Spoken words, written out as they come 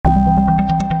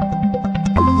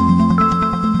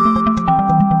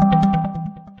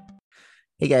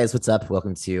Hey guys, what's up?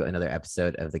 Welcome to another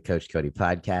episode of the Coach Cody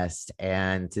podcast.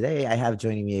 And today I have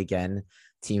joining me again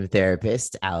team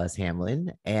therapist Alice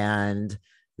Hamlin. And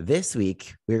this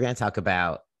week we're going to talk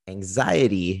about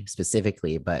anxiety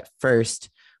specifically. But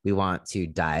first, we want to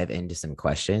dive into some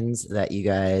questions that you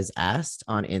guys asked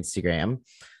on Instagram.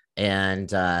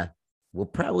 And we'll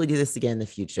probably do this again in the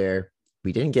future.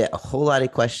 We didn't get a whole lot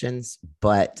of questions,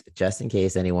 but just in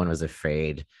case anyone was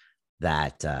afraid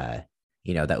that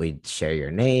that we'd share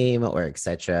your name or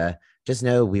etc. Just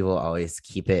know we will always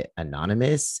keep it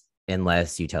anonymous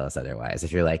unless you tell us otherwise.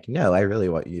 If you're like, no, I really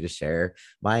want you to share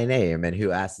my name and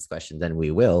who asked this question, then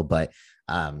we will. But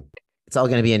it's all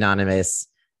going to be anonymous.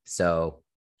 So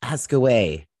ask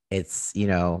away. I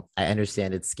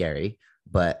understand it's scary,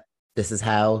 but this is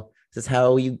how this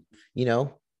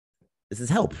is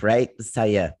help, right? This is how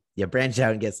you branch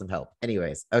out and get some help.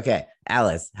 Anyways, okay,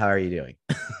 Alice, how are you doing?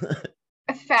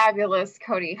 Fabulous,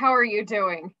 Cody. How are you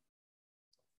doing?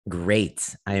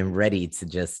 Great. I am ready to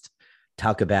just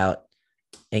talk about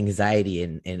anxiety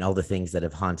and all the things that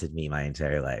have haunted me my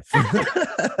entire life.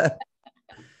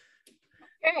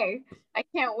 Okay, I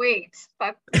can't wait.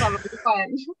 That'll be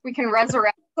fun. We can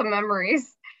resurrect some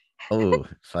memories. Oh,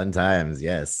 fun times.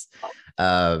 Yes.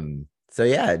 So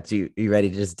yeah, you ready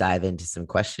to just dive into some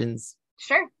questions?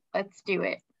 Sure, let's do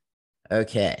it.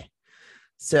 Okay.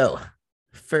 So,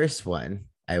 first one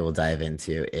I will dive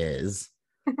into is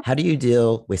how do you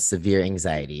deal with severe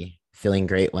anxiety, feeling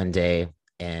great one day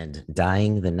and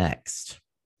dying the next?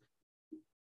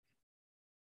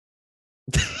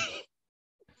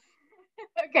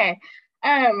 Okay.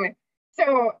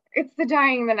 So it's the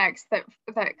dying the next that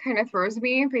kind of throws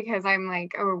me because I'm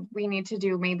like, oh, we need to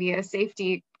do maybe a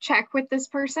safety check with this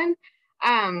person.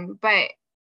 But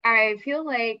I feel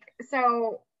like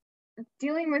so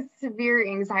dealing with severe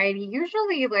anxiety,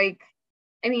 usually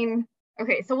I mean,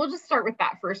 okay, so we'll just start with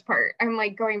that first part. I'm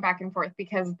like going back and forth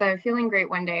because the feeling great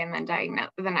one day and then dying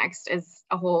the next is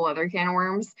a whole other can of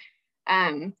worms.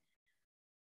 Um,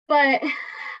 but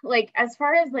like as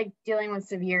far as like dealing with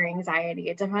severe anxiety,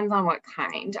 it depends on what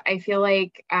kind. I feel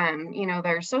like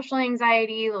there's social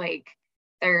anxiety, like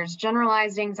there's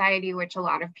generalized anxiety, which a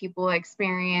lot of people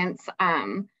experience.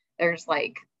 There's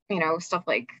stuff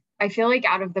like I feel like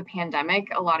out of the pandemic,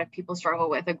 a lot of people struggle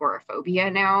with agoraphobia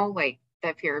now, like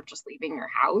the fear of just leaving your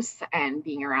house and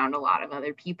being around a lot of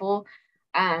other people.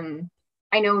 Um,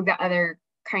 I know the other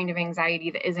kind of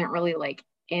anxiety that isn't really like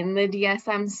in the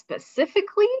DSM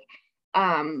specifically,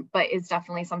 but it's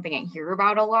definitely something I hear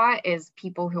about a lot is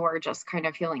people who are just kind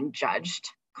of feeling judged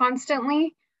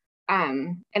constantly.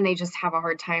 And they just have a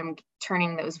hard time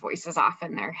turning those voices off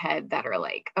in their head that are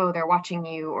like, oh, they're watching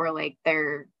you, or like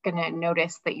they're gonna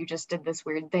notice that you just did this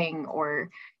weird thing, or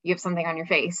you have something on your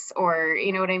face, or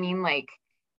you know what I mean? Like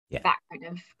Yeah. that kind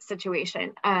of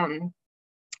situation.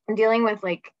 Dealing with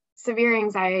like severe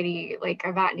anxiety, like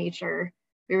of that nature,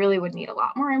 we really would need a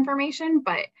lot more information.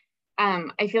 But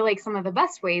I feel like some of the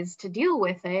best ways to deal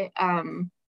with it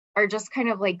are just kind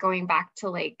of like going back to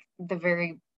like the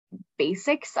very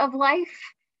basics of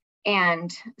life. And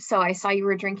so I saw you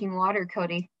were drinking water,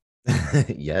 Cody.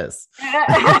 Yes.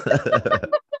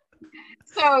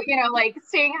 So, like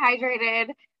staying hydrated,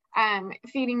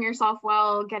 feeding yourself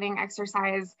well, getting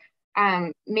exercise,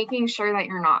 making sure that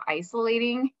you're not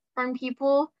isolating from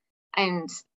people and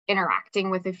interacting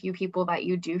with a few people that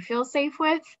you do feel safe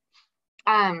with.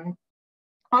 Um,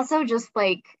 Also, just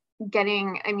like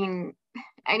getting, I mean,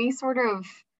 any sort of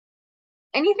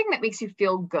anything that makes you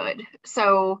feel good.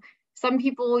 So, some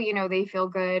people, they feel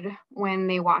good when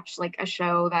they watch like a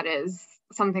show that is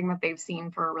something that they've seen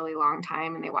for a really long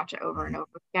time and they watch it over and over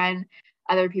again.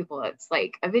 Other people, it's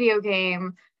like a video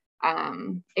game.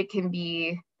 It can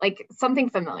be like something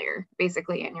familiar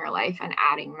basically in your life, and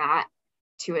adding that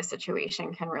to a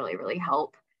situation can really, really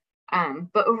help.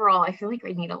 But overall, I feel like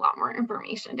I need a lot more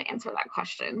information to answer that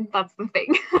question. That's the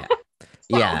thing. Yeah.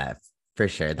 So, Yeah, for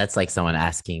sure. That's like someone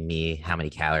asking me how many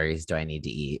calories do I need to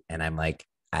eat? And I'm like,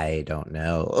 I don't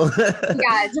know.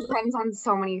 yeah, it depends on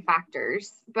so many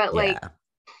factors. But like, Yeah.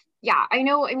 yeah, I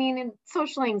know. I mean,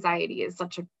 social anxiety is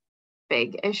such a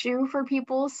big issue for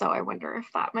people. So I wonder if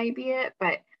that might be it.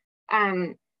 But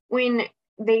um, when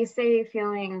they say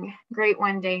feeling great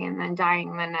one day and then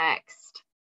dying the next,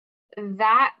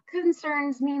 that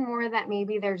concerns me more that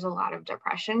maybe there's a lot of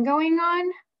depression going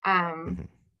on. Mhm.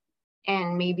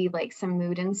 And maybe like some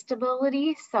mood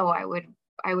instability. So I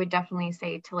would definitely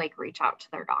say to like reach out to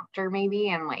their doctor maybe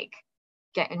and like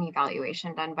get an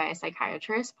evaluation done by a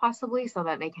psychiatrist possibly so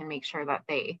that they can make sure that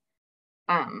they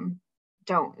um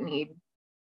don't need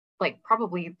like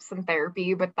probably some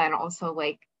therapy, but then also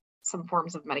like some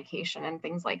forms of medication and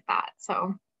things like that.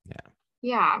 So Yeah.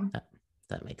 yeah,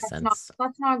 That makes that's not sense.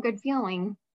 that's not a good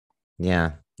feeling.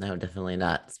 Yeah. No, definitely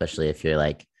not. Especially if you're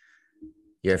like,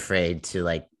 you're afraid to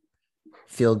like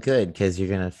feel good because you're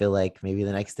gonna feel like maybe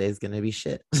the next day is gonna be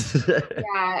shit.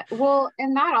 Yeah. Well,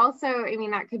 and that also, I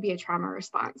mean, that could be a trauma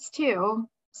response too.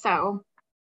 So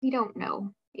we don't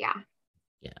know. Yeah.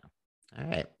 Yeah. All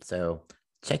right. So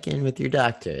check in with your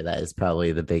doctor. That is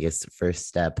probably the biggest first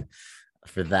step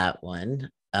for that one.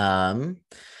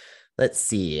 Let's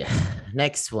see.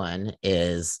 Next one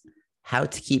is how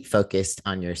to keep focused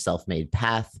on your self-made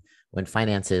path when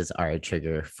finances are a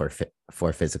trigger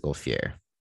for physical fear.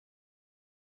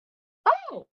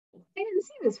 Oh, I didn't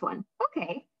see this one.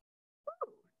 Okay.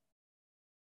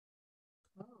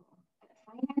 Oh,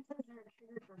 finances are a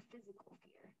trigger for physical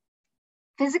fear.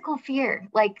 Physical fear,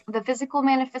 like the physical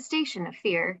manifestation of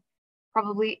fear.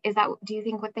 Probably, is that, do you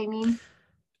think what they mean?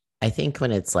 I think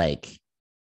when it's like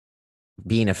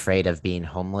being afraid of being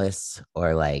homeless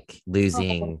or like Oh,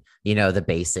 losing, the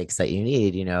basics that you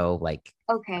need, like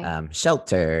okay.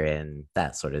 shelter and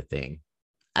that sort of thing.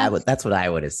 That's That's what I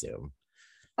would assume.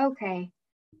 okay.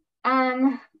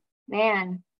 Um,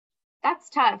 Man, that's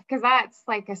tough because that's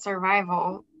like a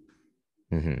survival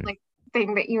Hmm. like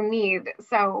thing that you need.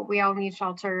 So we all need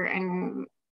shelter and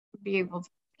be able to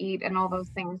eat and all those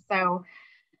things. So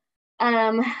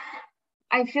um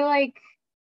I feel like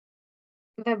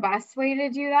the best way to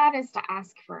do that is to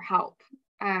ask for help.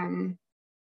 Um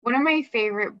One of my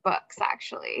favorite books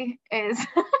actually is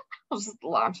I'll just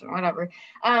launch and whatever.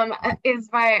 Is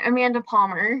by Amanda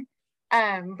Palmer.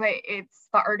 But it's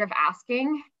The Art of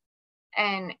Asking,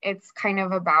 and it's kind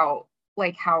of about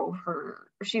like how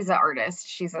she's an artist,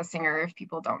 she's a singer if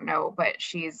people don't know, but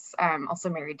she's also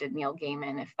married to Neil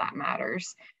Gaiman, if that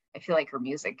matters. I feel like her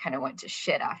music kind of went to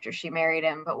shit after she married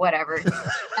him, but whatever.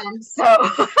 So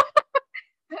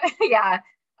yeah,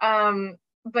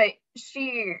 but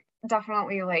she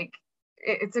definitely like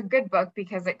it's a good book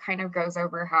because it kind of goes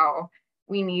over how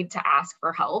we need to ask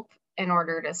for help in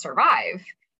order to survive,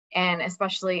 and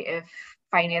especially if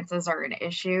finances are an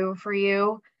issue for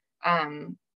you.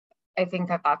 um, I think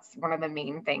that that's one of the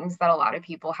main things that a lot of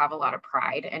people have a lot of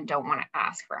pride and don't want to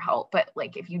ask for help. But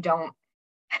like if you don't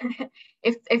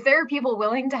if there are people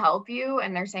willing to help you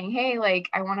and they're saying, hey, like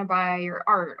I want to buy your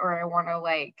art, or I want to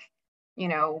like, you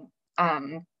know,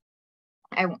 um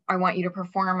I want you to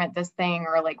perform at this thing,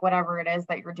 or like whatever it is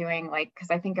that you're doing, like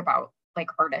because I think about like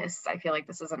artists, I feel like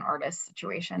this is an artist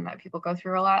situation that people go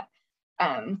through a lot.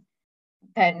 um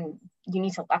then you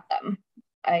need to let them.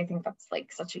 I think that's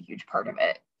like such a huge part of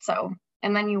it. So,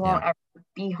 and then you Yeah. won't ever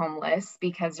be homeless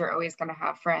because you're always going to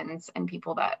have friends and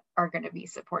people that are going to be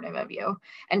supportive of you.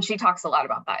 And she talks a lot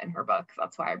about that in her book.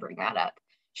 That's why I bring that up.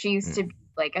 She used to Mm. be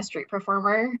like a street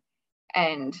performer,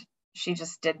 and she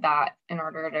just did that in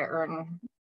order to earn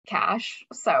cash.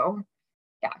 So,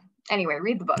 yeah. Anyway,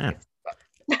 read the book. Yeah.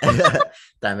 It's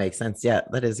That makes sense. Yeah,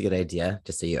 that is a good idea.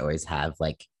 Just so you always have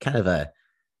like kind of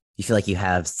you feel like you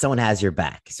have someone has your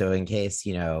back. So in case,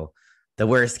 the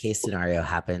worst case scenario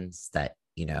happens, that,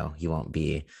 you won't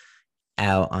be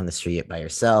out on the street by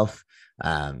yourself.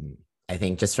 Um, I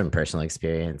think just from personal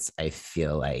experience, I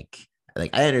feel like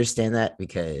I understand that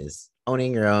because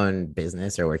owning your own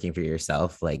business or working for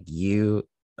yourself, like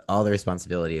all the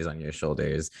responsibility is on your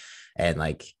shoulders. And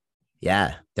like,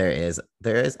 yeah, there is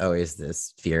always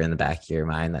this fear in the back of your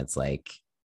mind that's like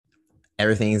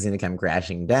everything's gonna come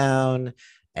crashing down.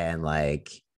 And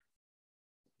like,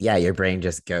 yeah, your brain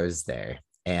just goes there.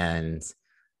 And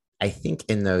I think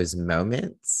in those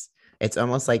moments, it's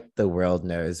almost like the world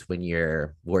knows when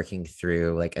you're working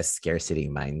through like a scarcity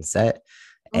mindset,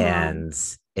 Mhm.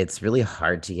 and it's really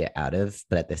hard to get out of.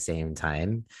 But at the same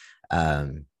time,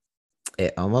 um,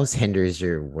 it almost hinders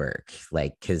your work,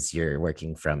 like because you're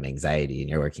working from anxiety and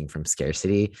you're working from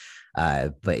scarcity.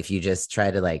 But if you just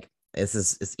try to like,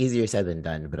 it's easier said than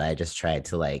done, but I just try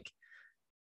to like,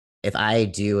 if I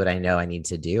do what I know I need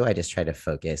to do, I just try to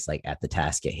focus like at the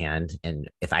task at hand. And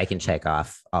if I can check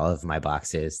off all of my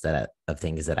boxes that of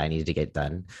things that I need to get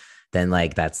done, then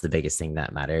like that's the biggest thing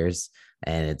that matters.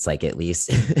 And it's like at least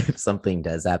if something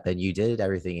does happen, you did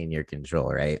everything in your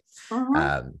control, right?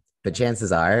 Mhm. But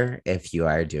chances are, if you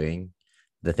are doing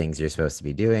the things you're supposed to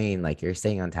be doing, like you're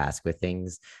staying on task with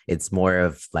things, it's more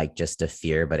of like just a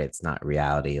fear, but it's not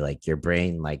reality. Like your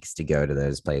brain likes to go to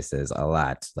those places a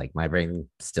lot. Like my brain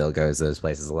still goes to those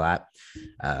places a lot.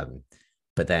 Um,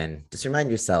 but then just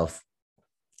remind yourself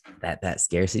that that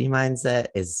scarcity mindset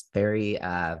is very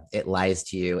it lies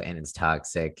to you and it's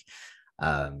toxic.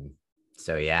 um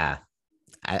so yeah,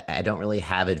 I don't really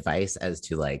have advice as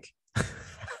to like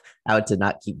how to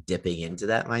not keep dipping into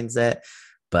that mindset.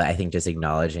 But I think just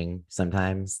acknowledging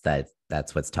sometimes that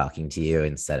that's what's talking to you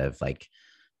instead of like,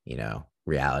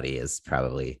 reality is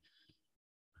probably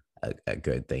a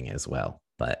good thing as well.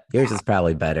 But yours Yeah. is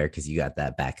probably better because you got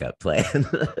that backup plan.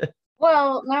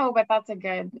 Well, no, but that's a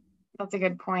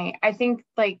good point. I think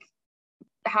like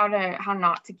how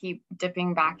not to keep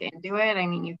dipping back into it. I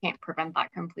mean, you can't prevent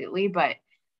that completely, but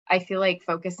I feel like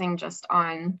focusing just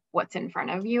on what's in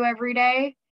front of you every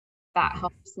day, that Mhm.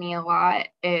 helps me a lot.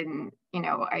 And,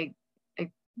 I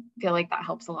feel like that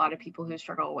helps a lot of people who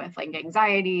struggle with like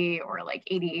anxiety or like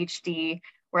ADHD,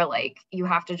 where like you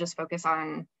have to just focus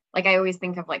on, like, I always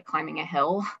think of like climbing a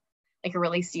hill, like a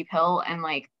really steep hill. And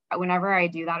like whenever I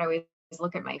do that, I always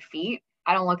look at my feet.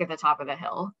 I don't look at the top of the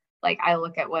hill. Like I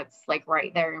look at what's like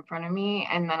right there in front of me,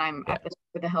 and then I'm Yeah. at the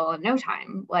top of the hill in no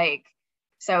time. Like,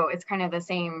 so it's kind of the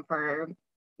same for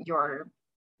your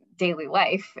daily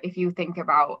life. If you think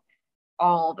about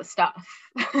all the stuff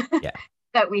Yeah.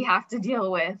 that we have to deal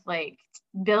with, like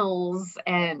bills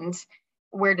and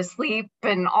where to sleep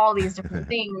and all these different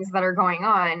things that are going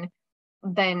on,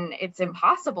 then it's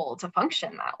impossible to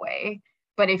function that way.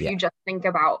 But if Yeah. you just think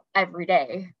about every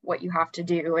day what you have to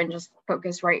do and just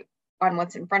focus right on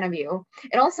what's in front of you,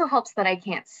 it also helps that I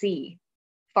can't see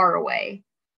far away.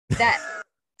 That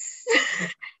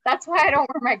that's why I don't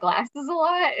wear my glasses a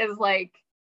lot, is like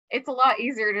it's a lot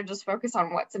easier to just focus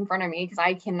on what's in front of me because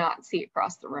I cannot see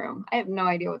across the room. I have no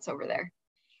idea what's over there.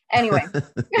 Anyway,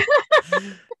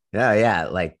 No, yeah,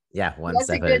 like one that's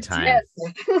a step at a good time.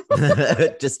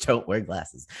 tip. Just don't wear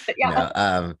glasses. Yeah,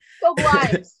 No, go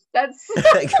blind. That's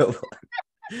go.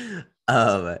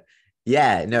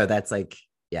 Yeah, no, that's like,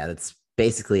 yeah, that's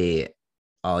basically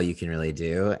all you can really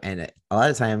do. And a lot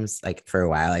of times, like for a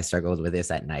while, I struggled with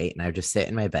this at night, and I would just sit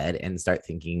in my bed and start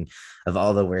thinking of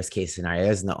all the worst case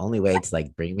scenarios. And the only way to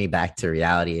like bring me back to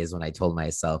reality is when I told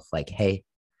myself, like, hey,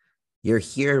 you're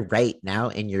here right now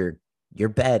in your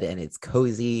bed, and it's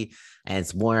cozy and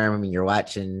it's warm, and you're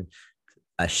watching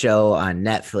a show on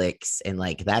Netflix, and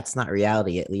like that's not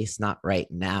reality, at least not right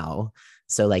now.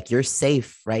 So like you're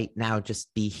safe right now,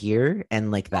 just be here.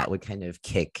 And like that would kind of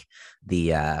kick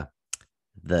the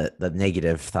the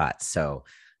negative thoughts. So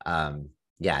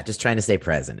yeah, just trying to stay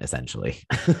present essentially.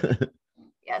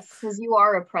 yes, because you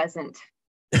are a present.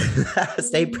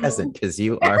 Stay present because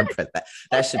you are present.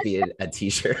 That should be a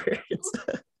t-shirt.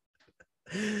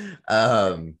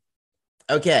 um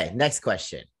okay, next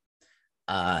question.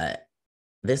 uh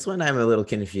this one I'm a little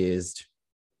confused,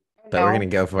 but we're No. gonna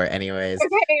go for it anyways.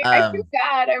 Okay, I feel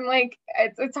bad. I'm like,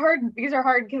 it's hard. These are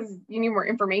hard because you need more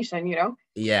information.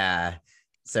 Yeah.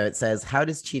 So it says, how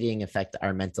does cheating affect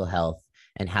our mental health,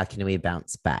 and how can we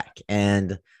bounce back?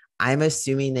 And I'm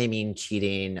assuming they mean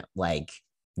cheating like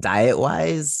diet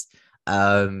wise.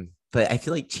 But I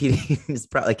feel like cheating is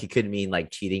probably like it could mean like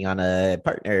cheating on a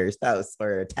partner or spouse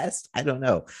or a test. I don't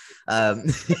know. Um,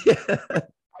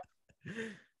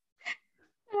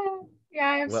 Yeah,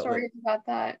 I have what would stories about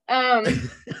that.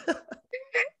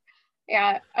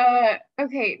 Yeah.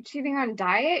 Okay, cheating on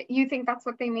diet. You think that's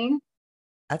what they mean?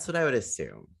 That's what I would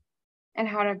assume. And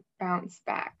how to bounce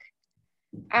back.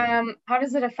 How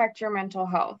does it affect your mental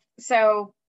health?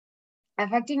 So,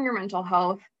 affecting your mental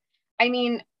health, I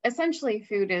mean, essentially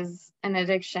food is an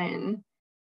addiction.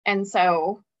 And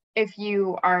so if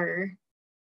you are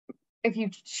if you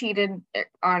cheated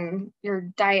on your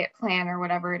diet plan or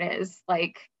whatever it is,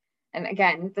 like, and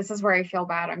again, this is where I feel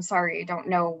bad. I'm sorry. I don't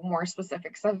know more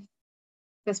specifics of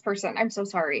this person. I'm so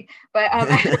sorry. But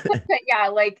but yeah,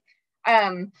 like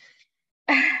um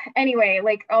anyway,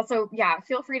 like also, yeah,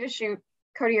 feel free to shoot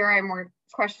Cody or I more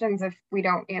questions if we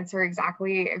don't answer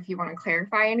exactly, if you want to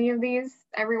clarify any of these,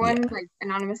 everyone, Yeah. like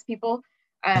anonymous people.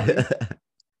 Um,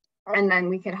 and then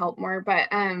we could help more. But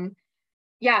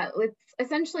yeah, it's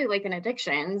essentially like an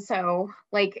addiction. So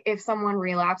like if someone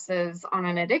relapses on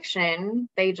an addiction,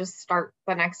 they just start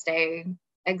the next day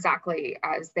exactly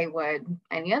as they would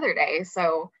any other day.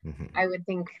 So Mhm. I would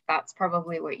think that's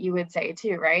probably what you would say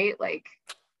too, right? Like,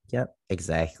 Yep,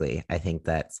 exactly. I think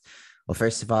that's, well,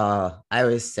 first of all, I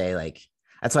always say like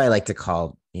that's why I like to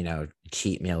call,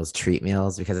 cheat meals treat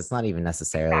meals, because it's not even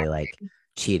necessarily like exactly.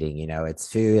 cheating, it's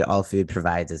food. All food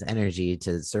provides is energy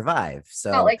to survive. Not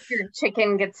So like your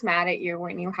chicken gets mad at you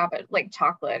when you have it like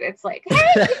chocolate. It's like, hey,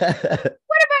 what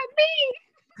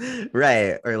about me?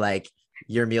 right, or like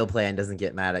your meal plan doesn't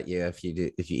get mad at you if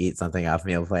you eat something off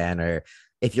meal plan, or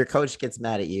if your coach gets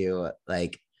mad at you,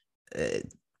 like uh,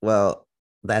 well,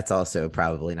 that's also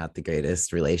probably not the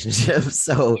greatest relationship.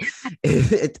 So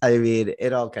I mean,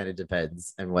 it all kind of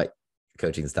depends on what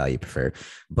coaching style you prefer.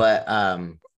 But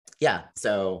yeah,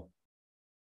 so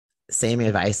same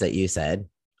advice that you said.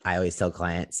 I always tell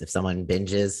clients if someone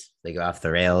binges, they go off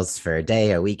the rails for a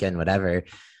day, a weekend, whatever.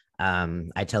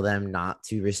 I tell them not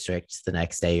to restrict the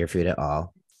next day your food at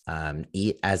all.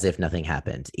 Eat as if nothing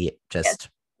happened. Eat Yes. just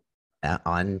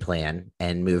on plan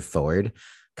and move forward.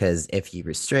 Because if you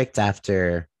restrict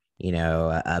after,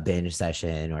 a binge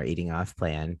session or eating off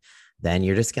plan, then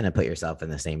you're just going to put yourself in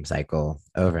the same cycle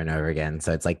over and over again.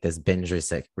 So it's like this binge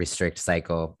restrict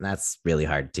cycle. That's really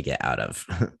hard to get out of.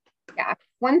 Yeah.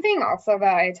 One thing also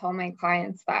that I tell my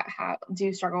clients that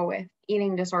do struggle with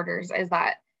eating disorders is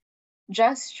that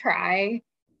just try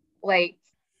like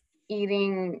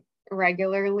eating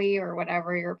regularly or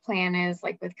whatever your plan is,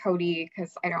 like with Cody,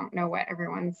 because I don't know what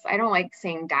I don't like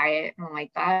saying diet, I don't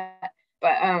like that.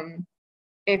 But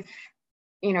if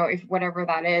whatever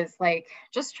that is, like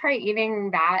just try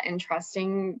eating that and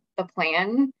trusting the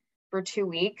plan for 2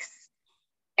 weeks,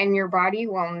 and your body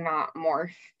will not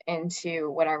morph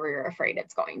into whatever you're afraid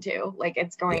it's going to. Like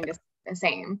it's going to stay the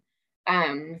same.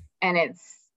 And it's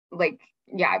like,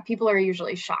 yeah, people are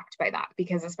usually shocked by that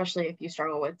because especially if you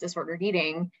struggle with disordered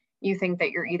eating, you think that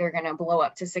you're either going to blow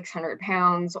up to 600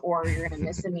 pounds or you're going to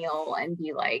miss a meal and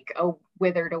be like, oh,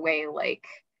 withered away, like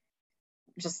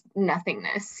just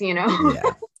nothingness, Yeah.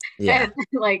 Yeah. And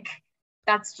like,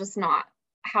 that's just not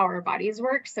how our bodies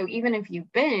work. So even if you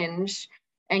binge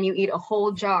and you eat a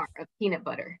whole jar of peanut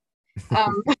butter,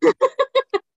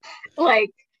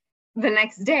 like the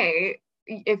next day,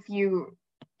 if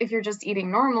you're just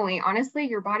eating normally, honestly,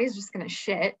 your body's just going to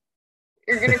shit.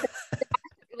 You're going to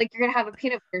like, you're going to have a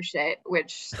peanut butter shit,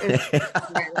 which is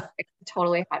I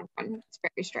totally had one. It's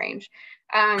very strange.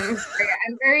 I'm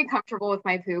very comfortable with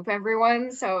my poop,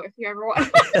 everyone. So if you ever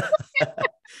want,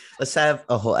 let's have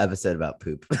a whole episode about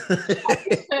poop.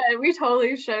 we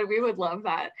totally should. We would love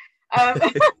that.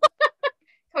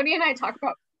 Cody and I talk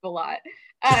about poop a lot.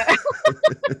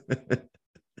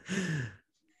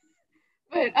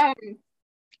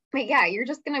 But yeah, you're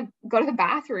just gonna go to the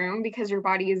bathroom because your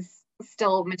body is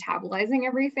still metabolizing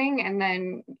everything, and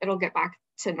then it'll get back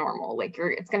to normal. Like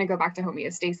it's gonna go back to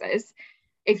homeostasis.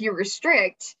 If you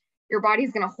restrict, your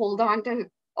body's gonna hold on to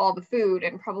all the food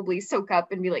and probably soak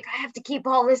up and be like, I have to keep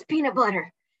all this peanut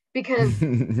butter because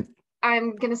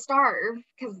I'm gonna starve,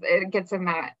 because it gets in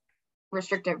that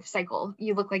restrictive cycle.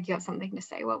 You look like you have something to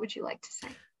say. What would you like to say?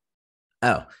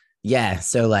 Oh, yeah.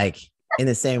 So like in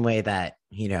the same way that,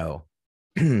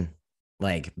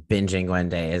 like binging one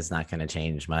day is not going to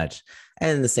change much.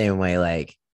 And in the same way,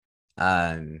 like,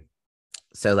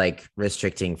 so like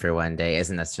restricting for one day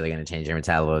isn't necessarily going to change your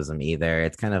metabolism either.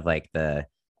 It's kind of like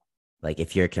like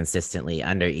if you're consistently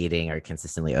under eating or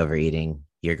consistently overeating,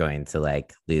 you're going to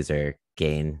like lose or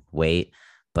gain weight.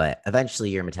 But eventually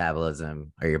your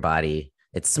metabolism or your body,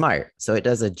 it's smart. So it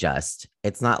does adjust.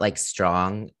 It's not like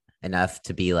strong enough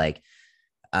to be like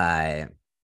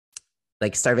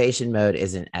starvation mode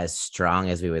isn't as strong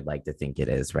as we would like to think it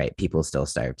is, right? People still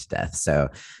starve to death. So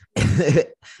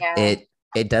Yeah.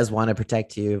 it does want to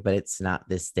protect you, but it's not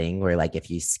this thing where like if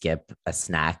you skip a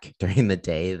snack during the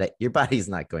day that your body's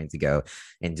not going to go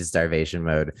into starvation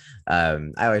mode. I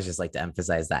always just like to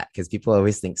emphasize that because people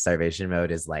always think starvation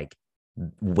mode is like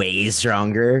way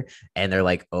stronger and they're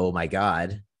like, oh my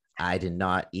God, I did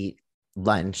not eat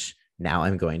lunch. Now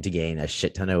I'm going to gain a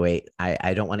shit ton of weight.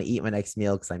 I don't want to eat my next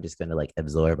meal because I'm just going to like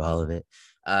absorb all of it.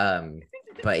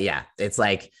 But yeah, it's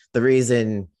like the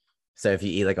reason. So if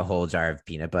you eat like a whole jar of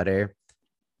peanut butter,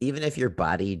 even if your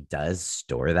body does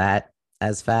store that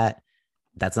as fat,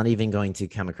 that's not even going to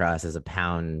come across as a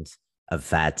pound of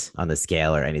fat on the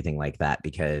scale or anything like that,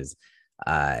 because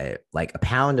like a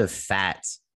pound of fat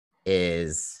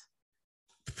is,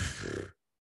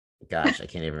 gosh, I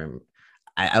can't even remember.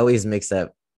 I always mix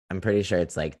up. I'm pretty sure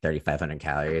it's like 3,500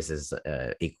 calories is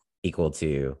equal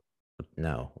to,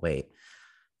 no, wait.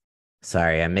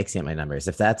 Sorry, I'm mixing up my numbers.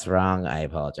 If that's wrong, I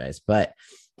apologize. But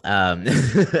you're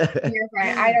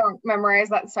fine. I don't memorize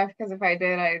that stuff because if I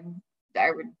did,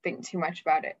 I would think too much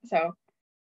about it.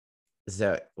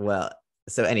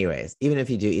 So anyways, even if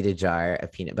you do eat a jar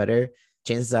of peanut butter,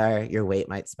 chances are your weight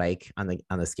might spike on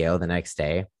the scale the next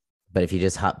day. But if you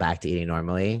just hop back to eating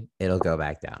normally, it'll go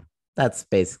back down. That's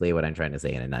basically what I'm trying to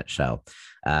say in a nutshell.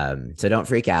 So don't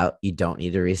freak out. You don't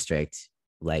need to restrict.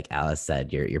 Like Alice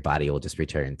said, your body will just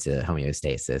return to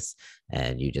homeostasis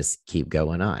and you just keep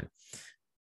going on.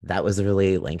 That was a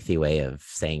really lengthy way of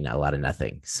saying a lot of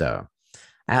nothing. So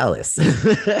Alice.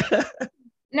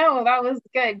 No, that was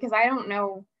good because I don't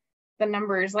know the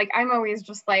numbers. Like I'm always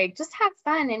just like, just have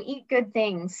fun and eat good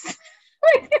things.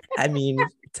 I mean,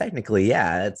 technically,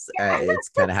 yeah, it's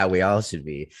kind of how we all should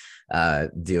be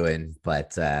doing.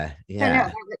 But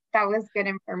yeah, that was good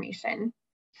information.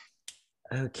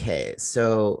 Okay,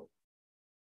 so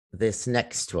this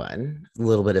next one, a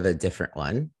little bit of a different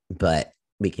one, but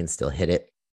we can still hit it.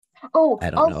 Oh, I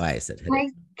don't know also, why I said hit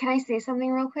can it. I say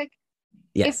something real quick?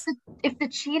 If Yes. the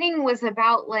cheating was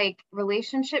about like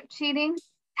relationship cheating,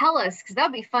 tell us because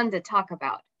that'd be fun to talk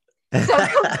about. So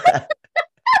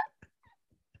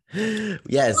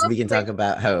Yes, we can talk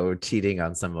about how cheating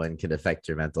on someone can affect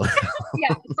your mental yeah,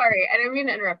 health. sorry, I didn't mean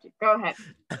to interrupt you. Go ahead.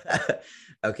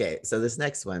 Okay, so this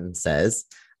next one says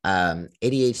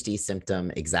ADHD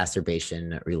symptom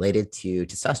exacerbation related to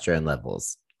testosterone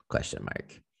levels? Question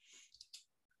mark.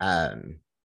 Um,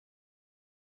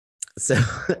 so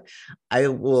I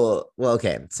will, well,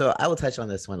 okay, so I will touch on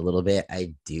this one a little bit.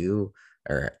 I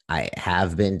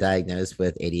have been diagnosed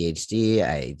with ADHD.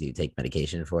 I do take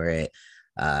medication for it.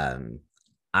 Um,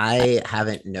 I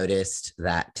haven't noticed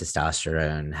that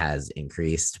testosterone has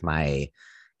increased my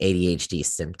ADHD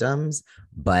symptoms,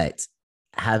 but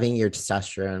having your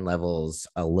testosterone levels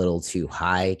a little too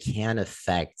high can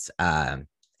affect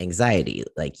anxiety.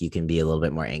 Like you can be a little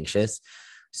bit more anxious.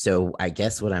 So I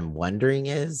guess what I'm wondering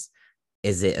is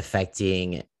it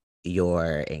affecting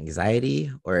your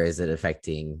anxiety or is it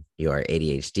affecting your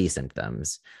ADHD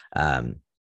symptoms?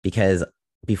 Because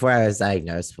before I was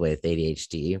diagnosed with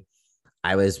ADHD,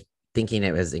 I was thinking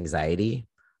it was anxiety,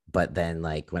 but then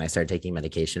like when I started taking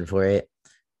medication for it,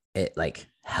 it like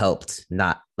helped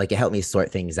not like it helped me sort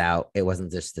things out. It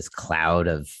wasn't just this cloud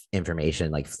of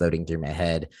information like floating through my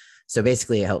head. So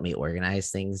basically, it helped me organize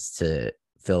things to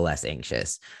feel less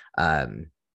anxious. Um,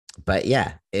 but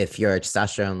yeah, if your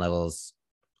testosterone levels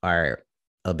are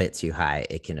a bit too high,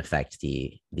 it can affect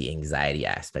the anxiety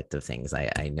aspect of things.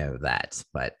 I know that,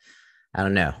 but I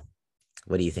don't know.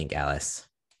 What do you think, Alice?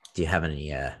 Do you have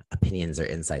any opinions or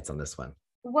insights on this one?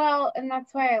 Well, and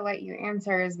that's why I let you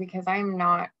answer is because I'm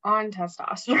not on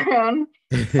testosterone.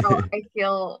 So I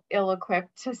feel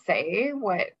ill-equipped to say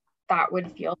what that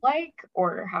would feel like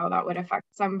or how that would affect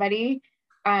somebody.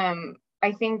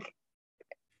 I think,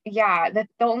 yeah, the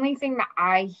only thing that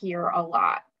I hear a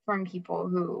lot from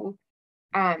people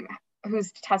um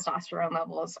whose testosterone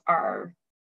levels are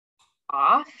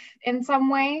off in some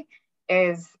way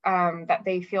is that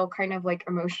they feel kind of like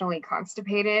emotionally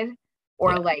constipated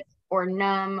or Yeah, like or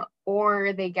numb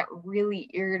or they get really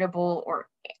irritable or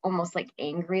almost like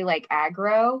angry like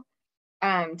aggro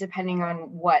depending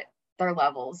on what their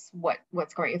levels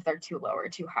what's going if they're too low or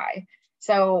too high.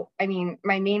 So I mean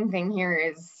my main thing here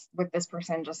is with this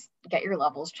person just get your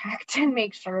levels checked and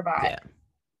make sure that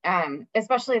yeah,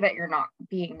 especially that you're not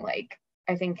being like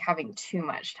I think having too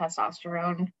much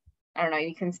testosterone. I don't know,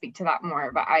 you can speak to that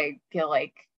more, but I feel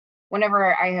like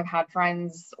whenever I have had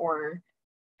friends or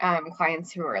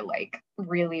clients who are like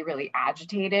really, really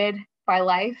agitated by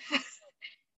life,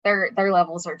 their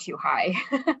levels are too high.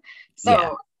 yeah.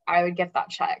 So I would get that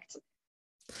checked.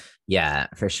 Yeah,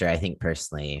 for sure. I think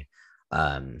personally,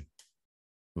 um,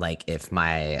 like if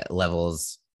my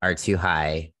levels are too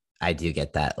high, I do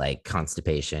get that like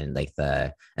constipation, like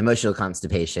the emotional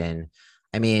constipation.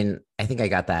 I mean, I think I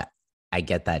get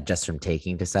that just from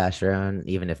taking testosterone,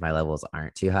 even if my levels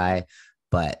aren't too high.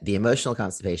 But the emotional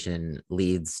constipation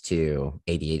leads to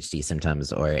ADHD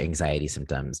symptoms or anxiety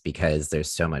symptoms because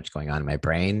there's so much going on in my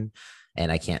brain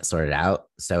and I can't sort it out.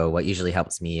 So what usually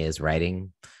helps me is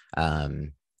writing.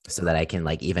 Um, so that I can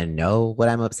like even know what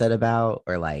I'm upset about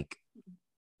or like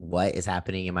what is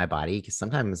happening in my body because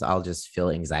sometimes I'll just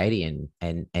feel anxiety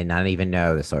and not even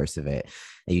know the source of it.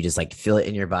 And you just like feel it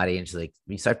in your body and just like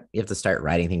you have to start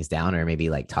writing things down or maybe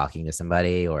like talking to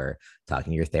somebody or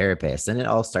talking to your therapist and it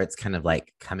all starts kind of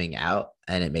like coming out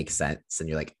and it makes sense and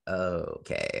you're like, oh,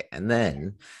 okay. And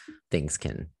then things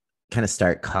can kind of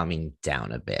start calming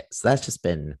down a bit. So that's just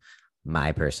been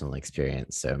my personal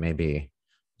experience. So maybe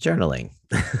journaling.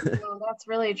 No, that's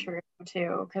really true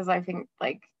too, because I think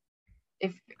like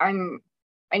if I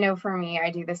know for me, I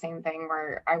do the same thing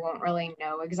where I won't really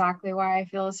know exactly why I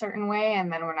feel a certain way.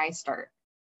 And then when I start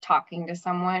talking to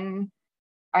someone,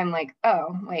 I'm like,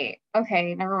 oh, wait,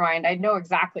 okay, never mind. I know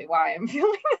exactly why I'm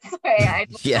feeling this way. I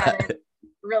just Yeah. hadn't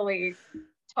really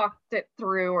talked it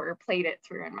through or played it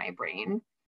through in my brain.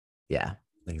 Yeah,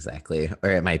 exactly.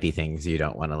 Or it might be things you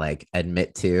don't want to like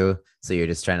admit to. So you're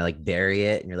just trying to like bury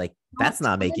it and you're like, that's That's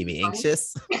not making totally me fine.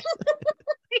 anxious.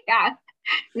 Yeah.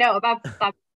 No, that's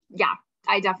yeah,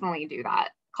 I definitely do that.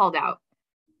 Called out.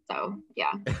 So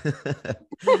yeah.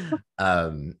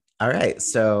 All right.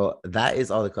 So that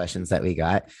is all the questions that we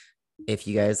got. If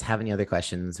you guys have any other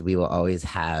questions, we will always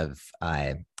have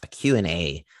a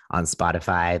Q&A on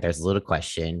Spotify. There's a little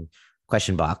question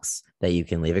box that you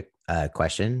can leave a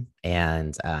question.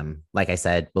 And like I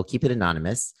said, we'll keep it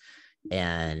anonymous.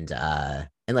 And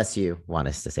unless you want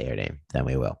us to say your name, then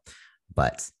we will.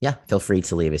 But yeah, feel free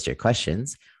to leave us your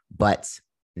questions. But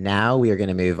now we are going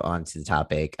to move on to the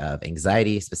topic of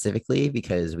anxiety specifically,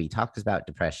 because we talked about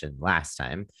depression last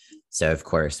time. So, of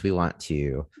course, we want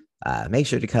to make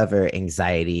sure to cover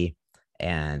anxiety.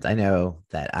 And I know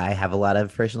that I have a lot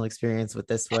of personal experience with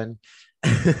this one.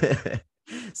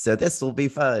 So, this will be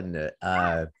fun.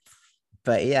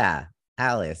 But yeah,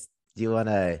 Alice, do you want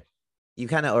to? You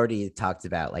kind of already talked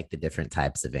about like the different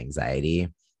types of anxiety.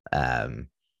 Um,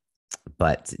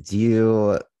 but do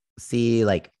you see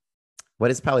like what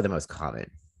is probably the most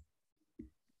common?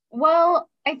 Well,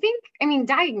 I mean,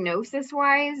 diagnosis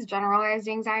wise, generalized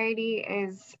anxiety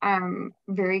is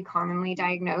very commonly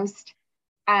diagnosed.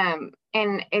 And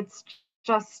it's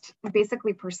just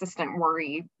basically persistent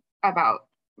worry about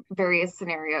various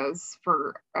scenarios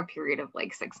for a period of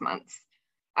like 6 months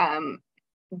um,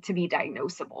 to be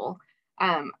diagnosable.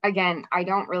 Again, I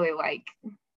don't really like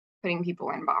putting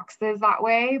people in boxes that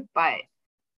way, but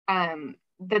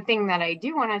the thing that I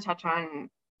do want to touch on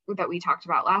that we talked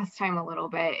about last time a little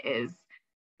bit is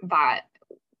that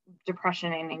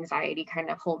depression and anxiety kind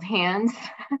of hold hands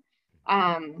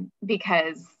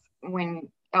because when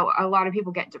a lot of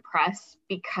people get depressed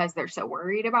because they're so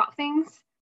worried about things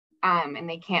and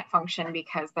they can't function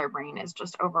because their brain is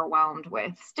just overwhelmed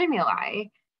with stimuli,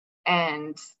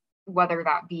 and whether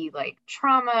that be like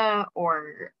trauma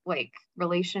or like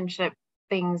relationship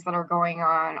things that are going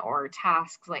on or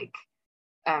tasks like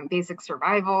basic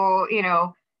survival,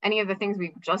 any of the things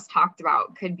we've just talked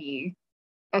about could be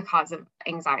a cause of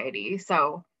anxiety.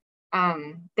 So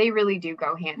they really do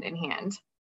go hand in hand.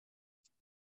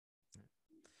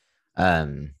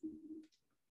 Um,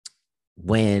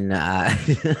 when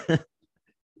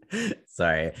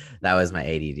sorry, that was my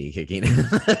ADD kicking.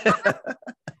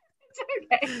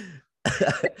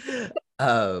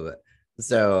 Okay.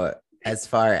 So as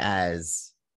far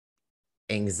as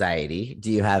anxiety,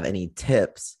 do you have any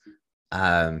tips?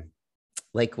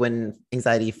 Like when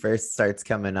anxiety first starts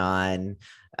coming on,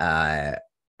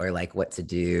 or like what to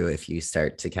do if you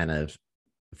start to kind of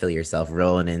feel yourself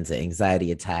rolling into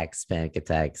anxiety attacks, panic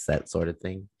attacks, that sort of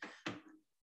thing?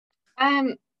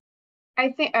 Um, I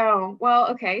think, oh,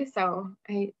 well, okay. So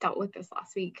I dealt with this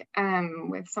last week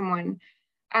with someone.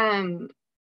 Um,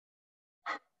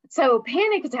 so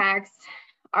panic attacks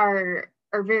are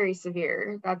very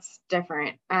severe. That's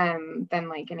different than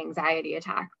like an anxiety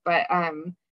attack. But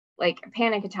like a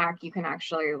panic attack, you can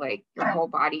actually like your whole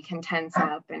body can tense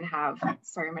up and have,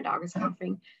 sorry, my dog is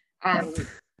coughing.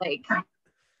 Like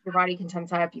your body can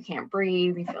tense up, you can't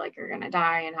breathe, you feel like you're gonna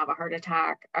die and have a heart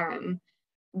attack.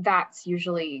 That's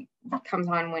usually comes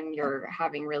on when you're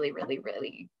having really, really,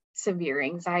 really severe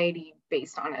anxiety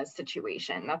based on a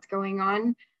situation that's going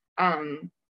on.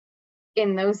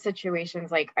 In those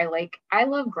situations, like I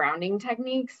love grounding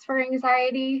techniques for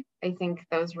anxiety. I think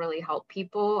those really help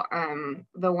people.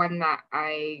 The one that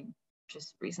I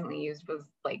just recently used was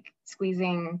like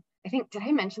squeezing, I think, did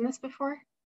I mention this before?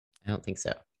 I don't think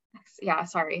so. Yeah,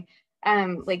 sorry.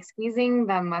 Like squeezing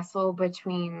the muscle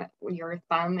between your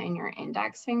thumb and your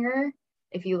index finger.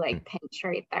 If you like pinch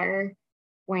right there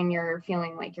when you're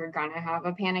feeling like you're gonna have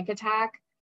a panic attack,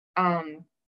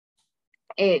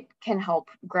 it can help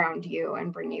ground you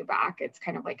and bring you back. It's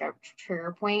kind of like a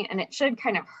trigger point, and it should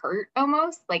kind of hurt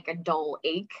almost like a dull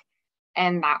ache,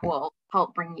 and that will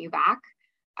help bring you back.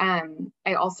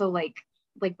 I also like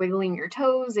wiggling your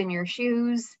toes in your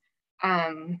shoes,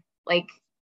 like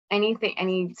anything,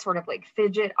 any sort of like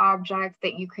fidget object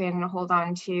that you can hold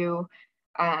on to.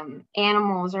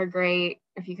 Animals are great.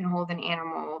 If you can hold an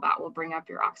animal, that will bring up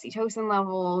your oxytocin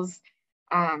levels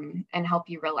and help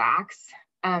you relax.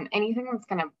 Anything that's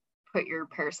going to put your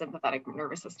parasympathetic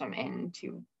nervous system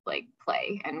into like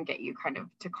play and get you kind of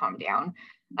to calm down.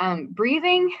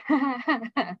 Breathing.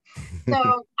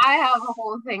 So I have a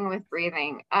whole thing with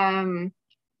breathing.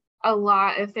 A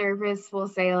lot of therapists will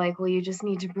say like, well, you just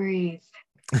need to breathe.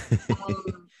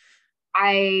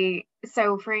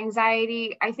 So for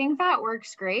anxiety, I think that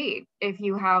works great if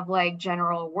you have like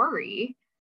general worry,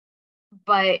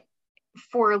 but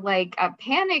for like a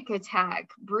panic attack,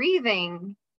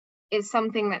 breathing is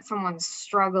something that someone's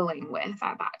struggling with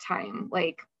at that time.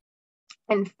 Like,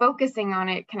 and focusing on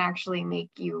it can actually make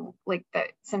you like the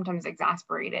symptoms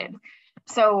exasperated.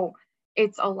 So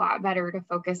it's a lot better to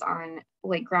focus on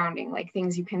like grounding, like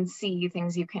things you can see,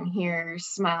 things you can hear,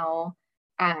 smell,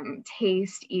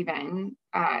 taste even.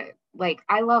 Like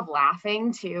I love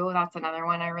laughing too. That's another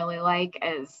one I really like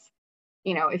is,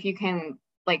 if you can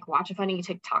like watch a funny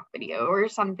TikTok video or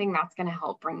something, that's going to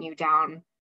help bring you down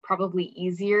probably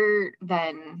easier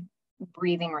than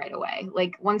breathing right away.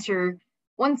 Like once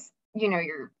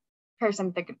your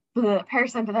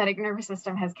parasympathetic nervous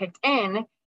system has kicked in,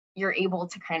 you're able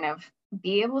to kind of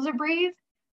be able to breathe,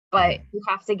 but Mhm. you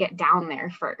have to get down there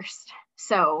first.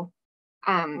 So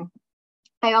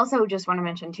I also just want to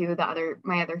mention too,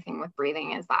 my other thing with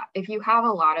breathing is that if you have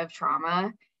a lot of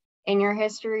trauma in your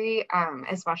history,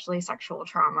 especially sexual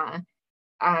trauma,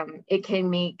 it can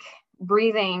make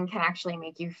breathing can actually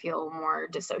make you feel more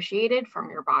dissociated from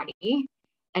your body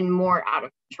and more out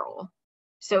of control.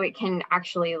 So it can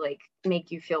actually like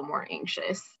make you feel more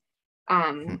anxious.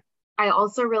 Mhm. I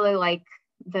also really like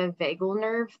the vagal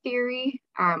nerve theory.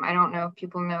 I don't know if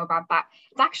people know about that.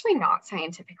 It's actually not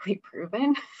scientifically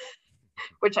proven,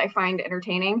 which I find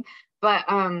entertaining, but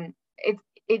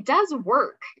it does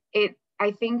work.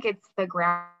 I think it's the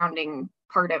grounding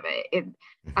part of it.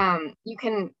 Mhm.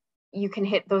 You can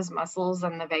hit those muscles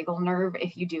and the vagal nerve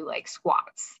if you do like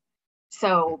squats.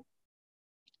 So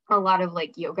a lot of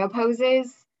like yoga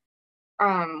poses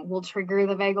will trigger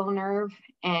the vagal nerve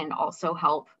and also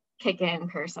help kick in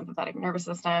parasympathetic nervous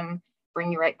system,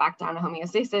 bring you right back down to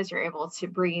homeostasis. You're able to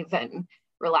breathe and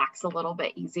relax a little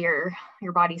bit easier.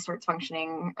 Your body starts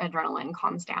functioning, adrenaline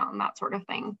calms down, that sort of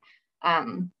thing.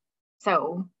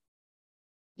 So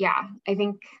yeah, I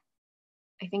think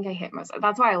I hit most.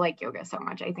 That's why I like yoga so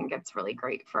much. I think it's really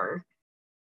great for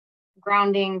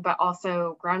grounding, but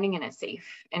also grounding in a safe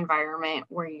environment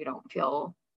where you don't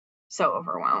feel so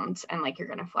overwhelmed and like you're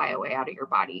going to fly away out of your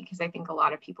body. Because I think a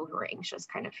lot of people who are anxious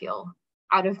kind of feel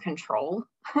out of control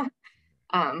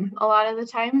a lot of the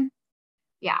time.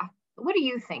 Yeah. What do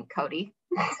you think, Cody?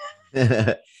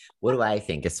 What do I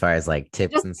think as far as like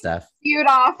tips Just and stuff? spewed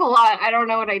off a lot. I don't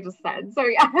know what I just said. So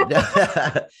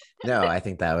yeah. No, I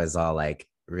think that was all like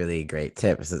really great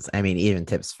tips. I mean, even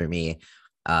tips for me,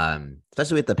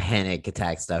 especially with the panic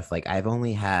attack stuff. Like I've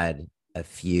only had a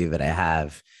few that I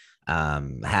have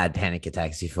had panic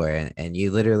attacks before, and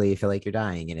you literally feel like you're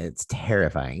dying, and it's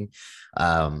terrifying.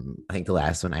 I think the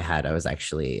last one I had, I was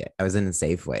in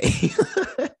Safeway,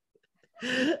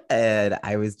 and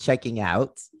I was checking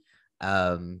out,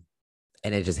 um,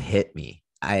 and it just hit me.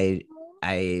 I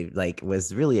like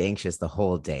was really anxious the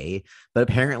whole day, but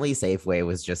apparently Safeway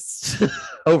was just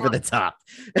over the top.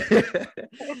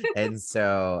 And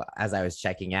so as I was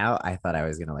checking out, I thought I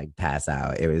was gonna like pass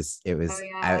out. It Oh was I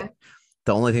yeah.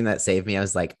 the only thing that saved me, I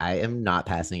was like, I am not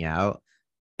passing out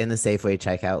in the Safeway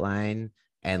checkout line.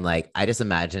 And like I just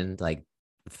imagined like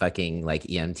fucking like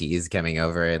EMTs coming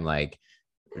over and like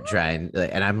trying,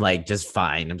 and I'm like just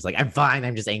fine. I'm just like, I'm fine,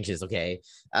 I'm just anxious, okay.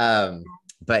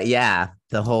 But yeah,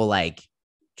 the whole like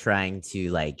trying to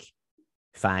like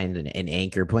find an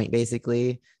anchor point,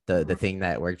 basically the thing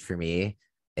that worked for me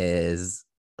is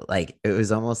like it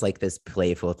was almost like this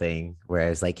playful thing where I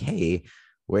was like, hey,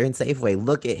 we're in Safeway,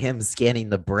 look at him scanning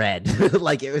the bread.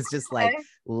 Like it was just like Okay.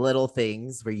 little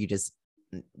things where you just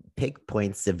pick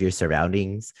points of your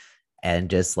surroundings and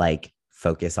just like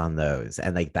focus on those,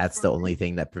 and like that's the only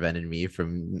thing that prevented me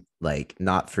from like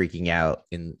not freaking out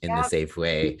in the Yep.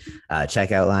 Safeway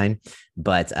checkout line.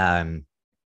 But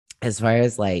as far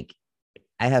as like,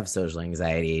 I have social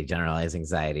anxiety, generalized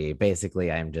anxiety.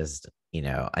 Basically, I'm just, a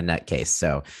nutcase.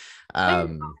 So, No, you're not.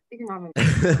 um, You're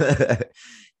not.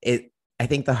 it, I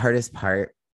think the hardest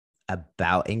part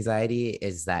about anxiety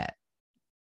is that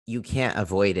you can't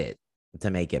avoid it to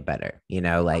make it better.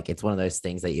 Like it's one of those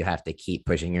things that you have to keep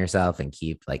pushing yourself and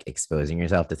keep like exposing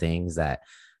yourself to things that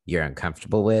you're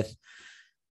uncomfortable with.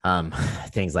 um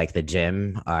Things like the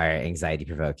gym are anxiety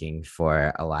provoking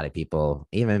for a lot of people,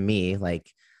 even me.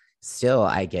 Like still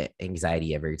I get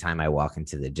anxiety every time I walk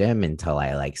into the gym until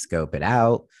I like scope it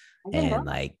out. I didn't know And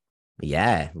like,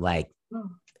 yeah, like that.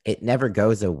 it never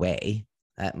goes away.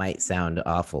 That might sound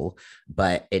awful,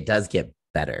 but it does get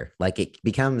better. Like it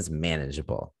becomes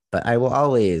manageable. But I will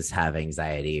always have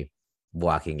anxiety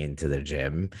walking into the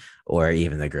gym or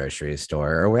even the grocery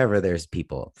store or wherever there's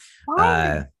people. Why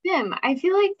uh the gym? I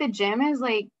feel like the gym is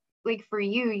like for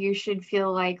you, you should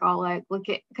feel like all like look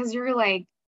at because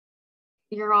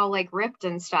you're all like ripped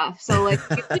and stuff. So like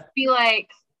you should be like,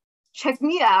 check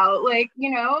me out. Like, I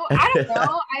don't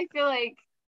know. I feel like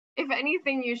if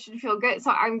anything, you should feel good.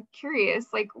 So I'm curious,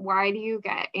 like, why do you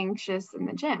get anxious in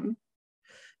the gym?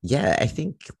 Yeah, I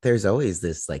think there's always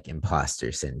this like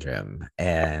imposter syndrome.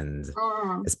 And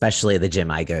Oh, especially the gym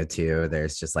I go to,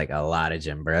 there's just like a lot of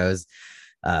gym bros.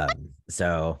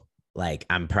 So like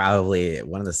I'm probably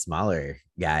one of the smaller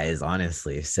guys,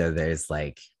 honestly. So there's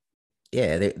like,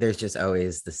 yeah, there's just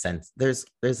always the sense there's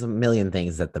a million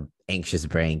things that the anxious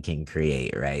brain can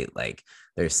create, right? Like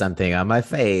there's something on my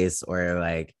face, or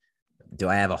like, do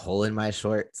I have a hole in my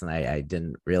shorts and I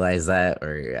didn't realize that?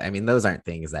 Or I mean, those aren't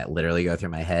things that literally go through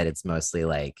my head. It's mostly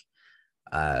like,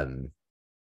 um,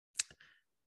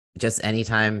 just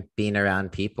anytime being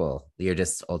around people, you're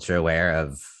just ultra aware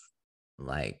of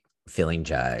like feeling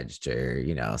judged or,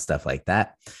 stuff like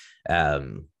that.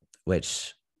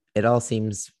 Which it all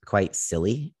seems quite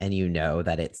silly, and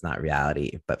that it's not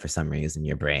reality, but for some reason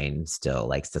your brain still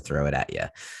likes to throw it at you.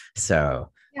 So,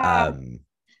 Yeah,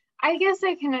 I guess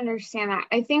I can understand that.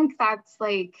 I think that's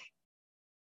like,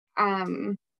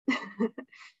 um,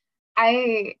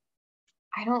 I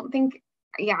I don't think,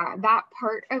 yeah, that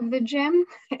part of the gym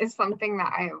is something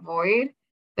that I avoid.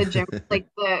 The gym, like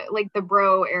the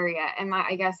bro area, and that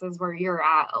I guess is where you're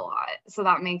at a lot. So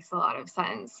that makes a lot of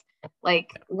sense.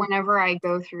 Like whenever I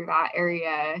go through that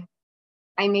area,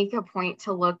 I make a point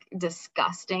to look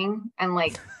disgusting and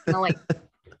like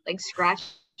scratch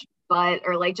butt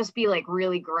or like just be like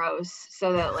really gross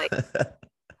so that like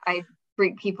I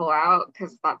freak people out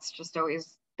because that's just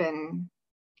always been,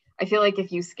 I feel like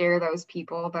if you scare those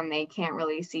people, then they can't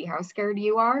really see how scared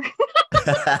you are.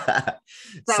 so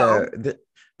So,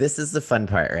 this is the fun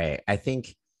part, right? I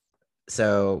think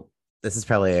so. This is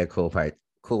probably a cool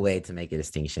way to make a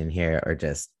distinction here, or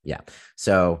just, yeah.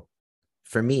 So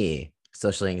for me,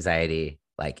 social anxiety,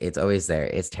 like it's always there,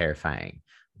 it's terrifying,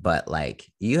 but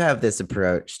like you have this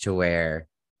approach to where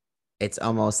it's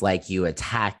almost like you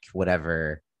attack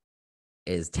whatever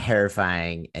is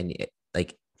terrifying. And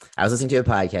like I was listening to a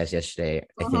podcast yesterday,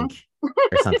 I mhm. think,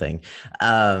 or something,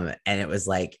 and it was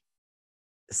like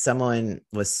someone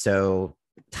was so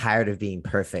tired of being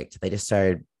perfect, they just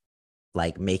started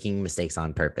like making mistakes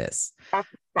on purpose. That's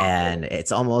exactly. And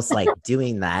it's almost like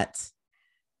doing that,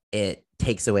 it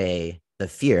takes away the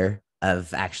fear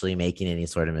of actually making any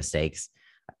sort of mistakes,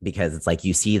 because it's like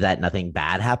you see that nothing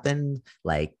bad happened,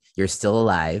 like you're still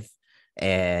alive.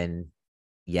 And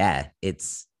yeah,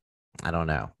 it's, I don't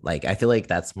know, like I feel like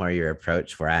that's more your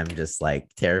approach, where I'm just like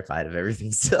terrified of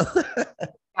everything still.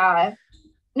 Uh,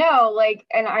 no, like,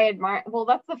 and I admire, well,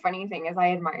 that's the funny thing is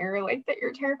I admire like that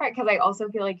you're terrified because I also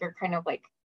feel like you're kind of like,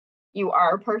 you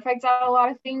are perfect at a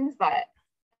lot of things that,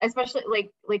 especially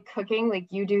like cooking, like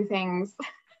you do things,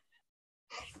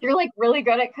 you're like really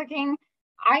good at cooking.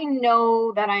 I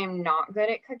know that I am not good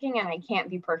at cooking and I can't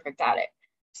be perfect at it.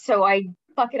 So I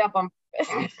fuck it up on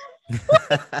purpose.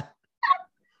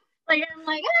 Like I'm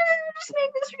like, just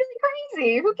make this really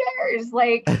crazy. Who cares?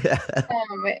 Like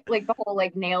the whole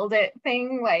like nailed it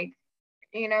thing, like,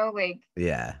 like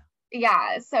Yeah.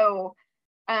 yeah. So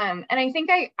and I think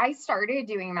I started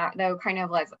doing that though, kind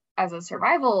of as a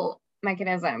survival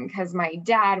mechanism because my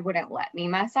dad wouldn't let me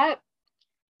mess up.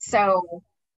 So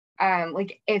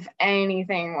like if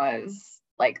anything was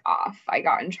like off, I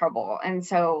got in trouble. And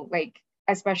so like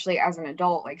especially as an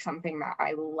adult, like something that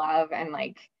I love and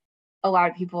like a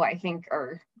lot of people I think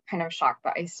are kind of shocked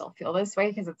that I still feel this way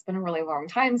because it's been a really long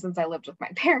time since I lived with my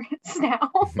parents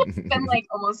now. It's been like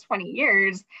almost 20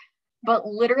 years. But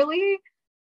literally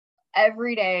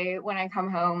every day when I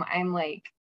come home, I'm like,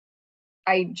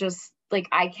 I just like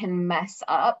I can mess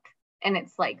up and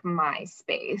it's like my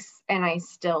space. And I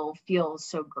still feel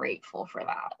so grateful for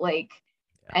that. Like,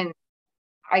 Yeah. and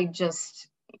I just,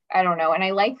 I don't know. And I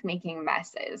like making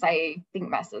messes. I think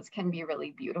messes can be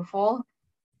really beautiful.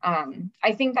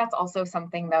 I think that's also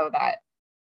something though that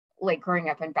like growing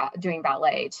up and doing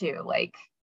ballet too, like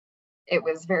it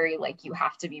was very like you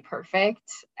have to be perfect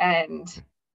and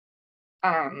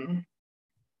um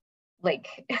like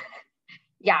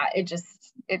yeah,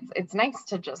 it's nice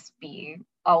to just be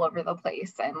all over the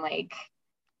place and like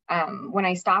when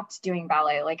I stopped doing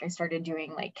ballet, like I started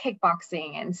doing like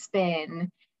kickboxing and spin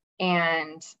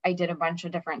and I did a bunch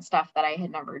of different stuff that I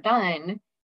had never done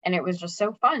and it was just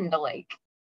so fun to like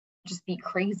just be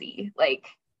crazy. Like,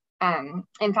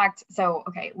 in fact, so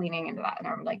okay, leaning into that, and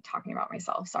I'm like talking about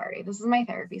myself. Sorry, this is my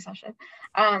therapy session.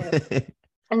 Um,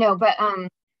 no, but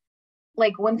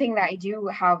like one thing that I do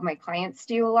have my clients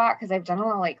do a lot because I've done a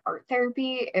lot of like art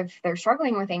therapy. If they're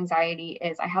struggling with anxiety,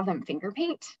 is I have them finger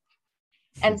paint,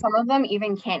 and some of them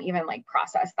even can't even like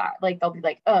process that. Like they'll be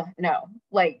like, no,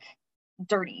 like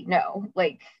dirty, no,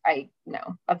 like I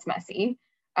no, that's messy.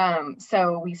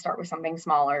 So we start with something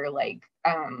smaller like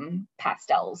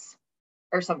pastels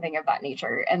or something of that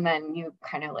nature. And then you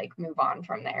kind of like move on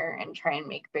from there and try and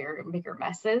make bigger and bigger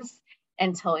messes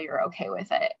until you're okay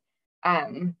with it.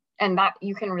 And that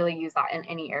you can really use that in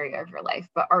any area of your life,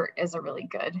 but art is a really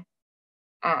good,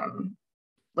 um,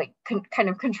 like kind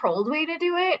of controlled way to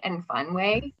do it and fun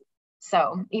way.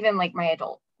 So even like my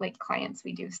adult like clients,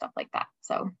 we do stuff like that.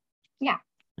 So yeah.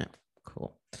 Yeah,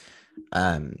 cool.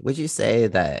 Would you say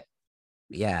that,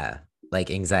 yeah, like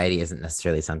anxiety isn't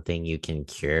necessarily something you can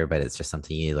cure, but it's just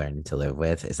something you learn to live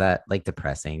with? Is that like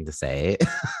depressing to say?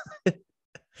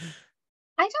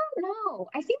 I don't know.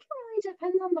 I think it really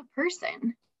depends on the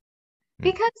person Hmm.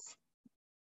 because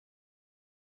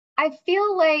I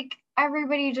feel like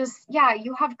everybody just, yeah,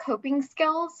 you have coping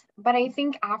skills, but I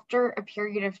think after a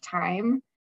period of time,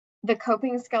 the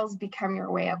coping skills become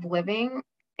your way of living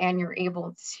and you're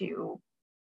able to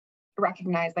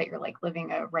recognize that you're like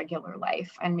living a regular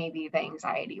life and maybe the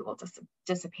anxiety will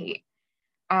dissipate.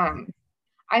 Um,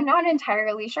 I'm not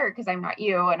entirely sure because I'm not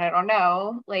you and I don't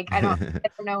know. Like I don't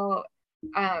know.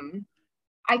 Um,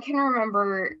 I can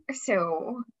remember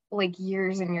so like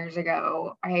years and years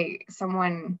ago, I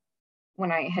someone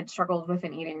when I had struggled with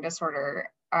an eating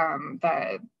disorder,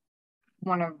 the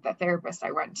one of the therapists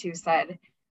I went to said,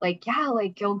 like, yeah,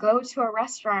 like you'll go to a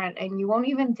restaurant and you won't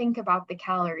even think about the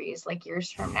calories like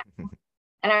years from now.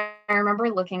 And I remember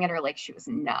looking at her like she was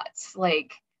nuts.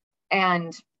 Like,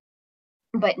 and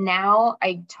but now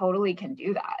I totally can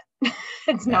do that.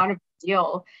 It's Yeah. not a big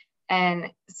deal.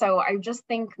 And so I just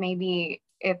think maybe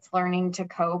it's learning to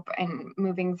cope and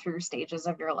moving through stages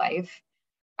of your life.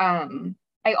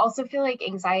 I also feel like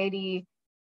anxiety,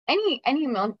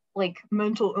 like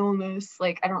mental illness,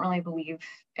 like I don't really believe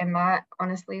in that,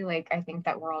 honestly. Like I think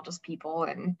that we're all just people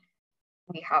and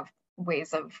we have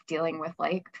ways of dealing with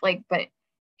but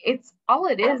it's all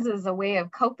it is a way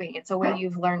of coping. It's a way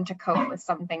you've learned to cope with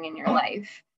something in your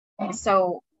life.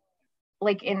 So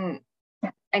like in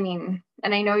I mean,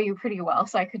 and I know you pretty well,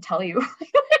 so I could tell you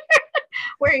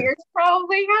where yours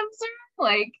probably comes from.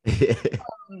 Like,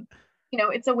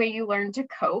 it's a way you learn to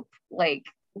cope, like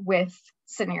with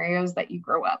scenarios that you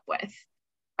grow up with.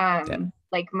 Yeah.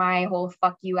 Like my whole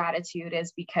fuck you attitude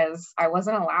is because I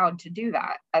wasn't allowed to do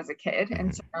that as a kid.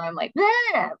 And so Mhm. now I'm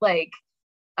like,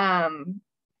 um,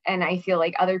 and I feel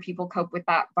like other people cope with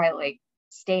that by like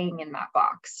staying in that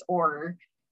box, or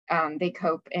they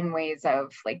cope in ways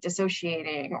of like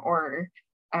dissociating, or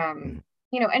Mhm.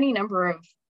 any number of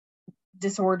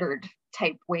disordered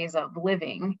type ways of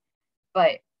living.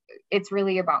 But it's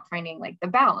really about finding like the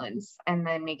balance and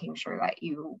then making sure that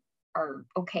you are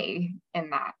okay in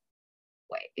that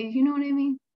way. You know what I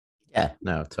mean? Yeah,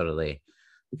 no, totally.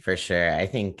 For sure. I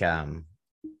think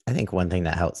one thing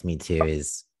that helps me too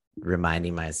is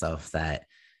reminding myself that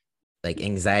like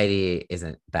anxiety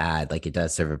isn't bad. Like it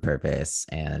does serve a purpose,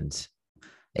 and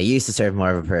it used to serve more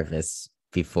of a purpose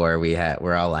before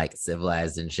we're all like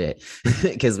civilized and shit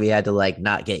because we had to like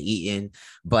not get eaten.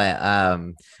 But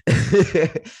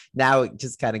now it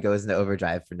just kind of goes into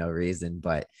overdrive for no reason.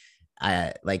 But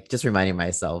I like just reminding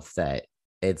myself that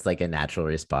it's like a natural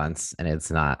response, and it's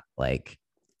not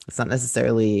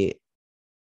necessarily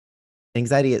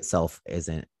anxiety itself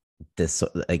isn't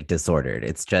like disordered.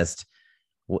 It's just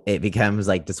it becomes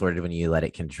like disordered when you let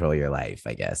it control your life,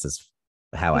 I guess is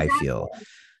how I feel. Exactly.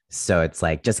 So it's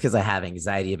like just because I have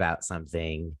anxiety about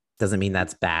something doesn't mean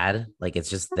that's bad. Like it's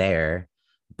just there,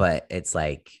 but it's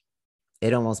like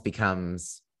it almost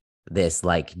becomes this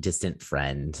like distant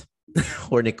friend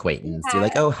or an acquaintance. You're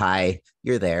like, Yeah. oh hi,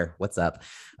 you're there. What's up?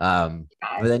 Yeah.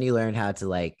 But then you learn how to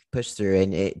like push through,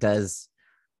 and it does,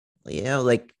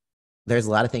 like there's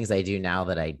a lot of things I do now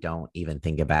that I don't even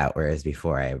think about, whereas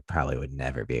before I probably would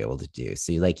never be able to do.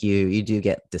 So you do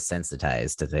get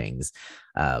desensitized to things.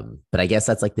 But I guess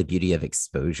that's like the beauty of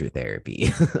exposure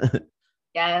therapy.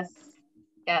 Yes.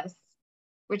 Yes.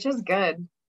 Which is good.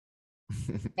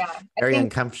 Yeah. I Very think,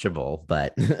 uncomfortable,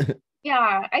 but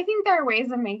yeah, I think there are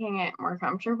ways of making it more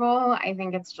comfortable. I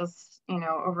think it's just,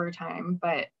 over time.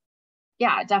 But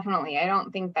yeah, definitely. I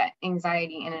don't think that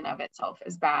anxiety in and of itself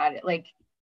is bad. Like,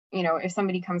 if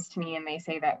somebody comes to me and they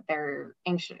say that they're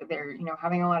anxious, they're,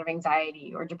 having a lot of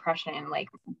anxiety or depression, like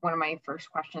one of my first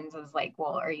questions is like,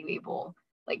 well, are you able,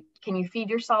 like, can you feed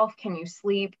yourself? Can you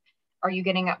sleep? Are you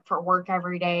getting up for work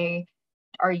every day?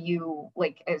 Are you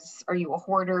a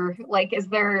hoarder? Like, is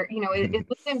there, is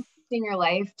this impacting your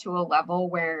life to a level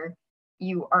where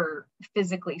you are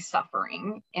physically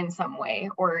suffering in some way,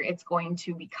 or it's going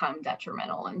to become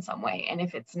detrimental in some way? And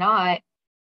if it's not,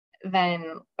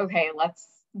 then okay, let's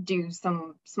do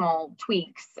some small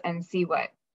tweaks and see what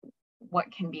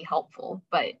can be helpful.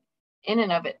 But in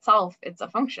and of itself, it's a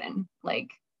function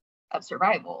like of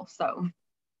survival. So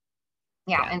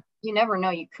yeah, yeah. and you never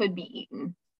know, you could be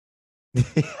eaten.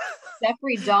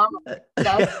 Jeffrey Dahmer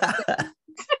does.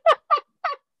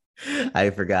 I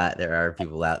forgot there are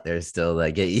people out there still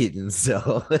that get eaten.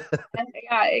 So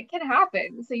Yeah, it can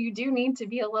happen. So you do need to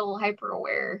be a little hyper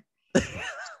aware.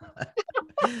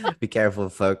 be careful,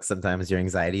 folks. Sometimes your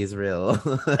anxiety is real.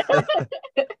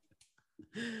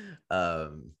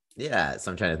 Yeah,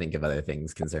 so I'm trying to think of other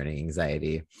things concerning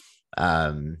anxiety.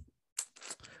 Um,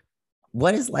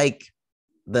 what is like?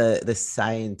 the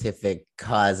scientific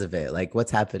cause of it. Like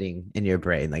what's happening in your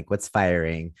brain? Like what's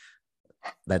firing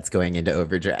that's going into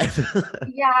overdrive?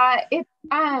 Yeah,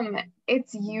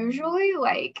 it's usually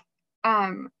like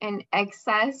an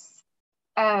excess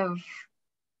of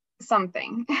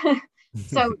something.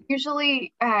 So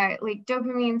usually like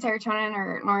dopamine, serotonin,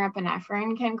 or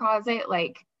norepinephrine can cause it,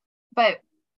 like, but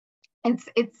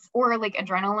it's or like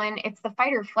adrenaline, it's the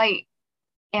fight or flight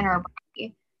in our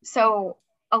body. So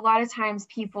a lot of times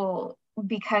people,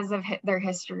 because of their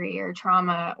history or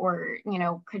trauma, or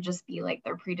could just be like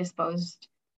they're predisposed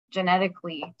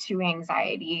genetically to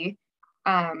anxiety,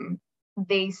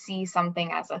 they see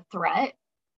something as a threat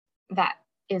that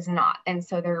is not, and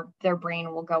so their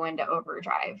brain will go into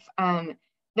overdrive.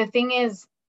 The thing is,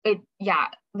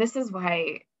 this is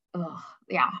why,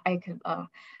 yeah, I could,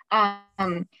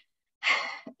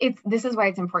 this is why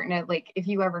it's important to, like, if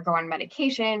you ever go on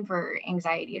medication for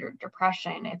anxiety or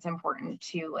depression, it's important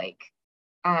to, like,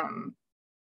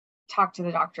 talk to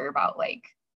the doctor about, like,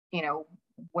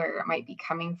 where it might be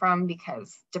coming from,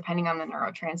 because depending on the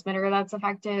neurotransmitter that's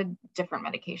affected, different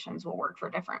medications will work for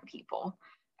different people.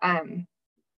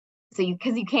 So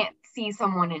because you can't see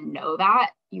someone and know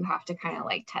that, you have to kind of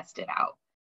like test it out.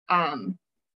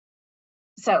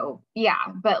 So yeah,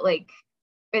 but like,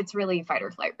 it's really fight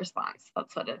or flight response.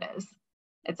 That's what it is.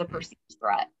 It's a perceived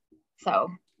threat.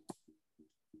 So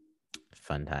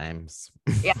fun times.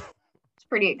 yeah, it's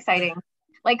pretty exciting.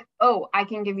 Like, oh, I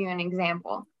can give you an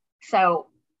example. So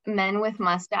men with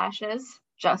mustaches,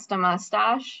 just a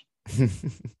mustache,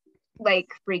 like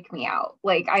freak me out.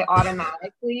 Like I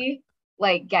automatically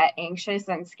like get anxious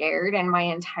and scared, and my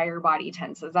entire body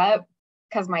tenses up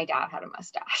because my dad had a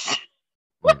mustache.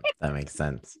 That makes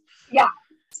sense. Yeah.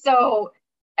 So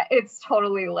it's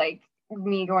totally like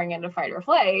me going into fight or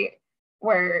flight,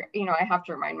 where, I have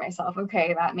to remind myself,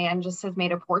 okay, that man just has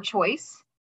made a poor choice.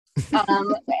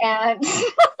 And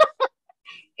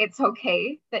it's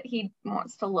okay that he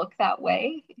wants to look that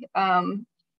way.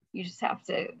 You just have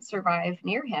to survive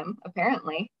near him,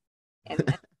 apparently, in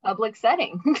a public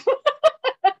setting.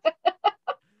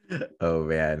 Oh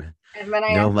man. And then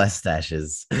No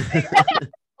mustaches. I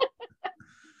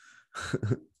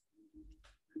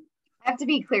have to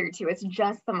be clear too. It's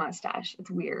just the mustache.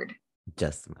 It's weird.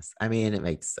 Just I mean, it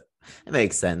makes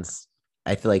sense.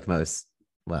 I feel like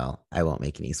well, I won't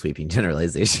make any sweeping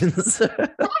generalizations.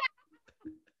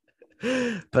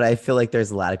 But I feel like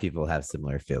there's a lot of people who have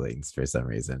similar feelings for some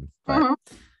reason. But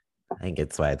I think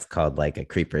it's why it's called like a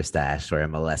creeper stash or a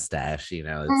molestache. It's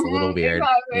a little weird.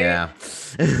 Exactly. Yeah.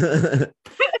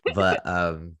 But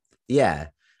yeah.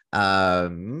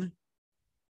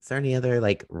 Is there any other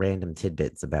like random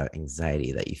tidbits about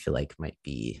anxiety that you feel like might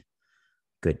be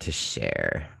good to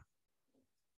share?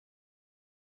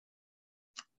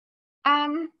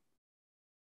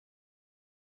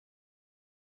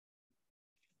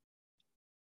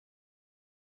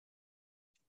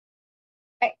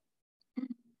 I,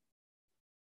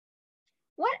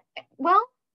 what? Well,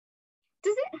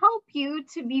 does it help you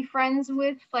to be friends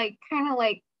with, like, kind of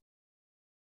like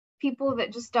people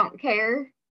that just don't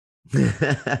care?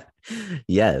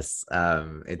 Yes,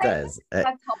 it does.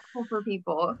 That's helpful for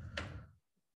people.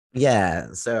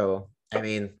 Yeah. So, I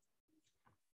mean,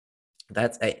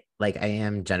 I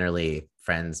am generally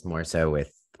friends more so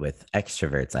with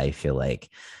extroverts, I feel like,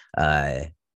 uh,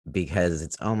 because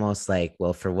it's almost like,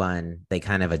 well, for one, they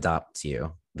kind of adopt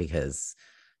you because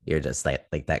you're just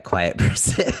like that quiet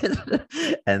person,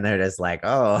 and they're just like,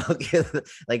 oh, okay.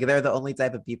 Like they're the only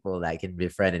type of people that can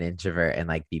befriend an introvert and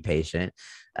like be patient.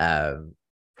 Um,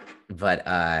 but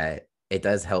it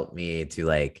does help me to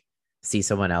like see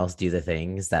someone else do the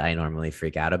things that I normally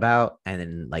freak out about, and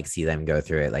then like see them go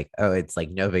through it like, oh, it's like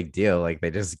no big deal, like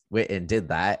they just went and did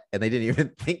that and they didn't even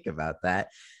think about that.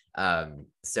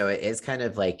 So it is kind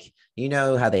of like,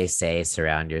 how they say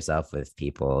surround yourself with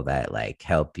people that like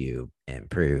help you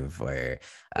improve, or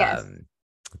Yes.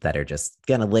 that are just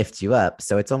gonna lift you up.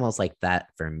 So it's almost like that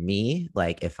for me.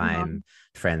 Like if Mm-hmm. I'm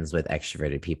friends with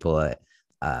extroverted people,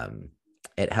 um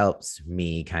it helps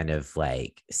me kind of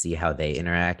like see how they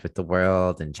interact with the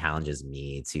world and challenges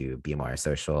me to be more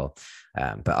social.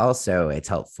 But also it's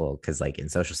helpful because like in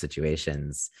social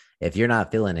situations, if you're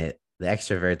not feeling it, the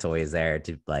extrovert's always there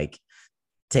to like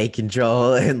take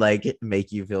control and like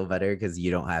make you feel better because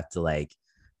you don't have to like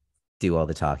do all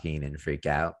the talking and freak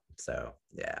out. So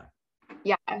yeah.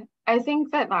 Yeah, I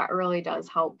think that really does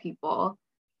help people,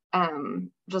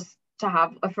 just to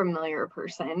have a familiar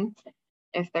person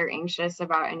if they're anxious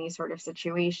about any sort of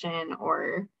situation,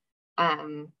 or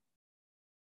I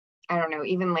don't know,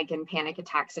 even like in panic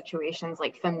attack situations,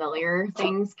 like familiar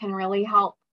things can really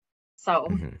help. So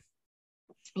Mm-hmm.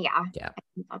 Yeah, Yeah. I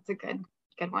think that's a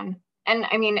good one. And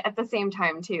I mean, at the same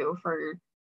time too, for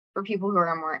people who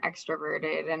are more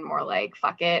extroverted and more like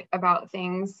fuck it about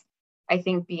things, I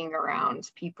think being around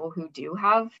people who do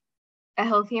have a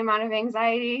healthy amount of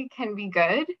anxiety can be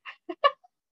good.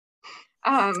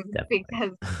 Because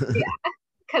Definitely. yeah,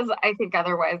 because I think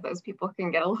otherwise those people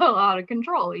can get a little out of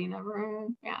control. You never,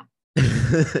 yeah.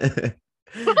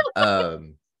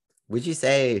 um, would you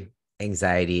say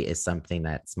anxiety is something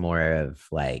that's more of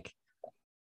like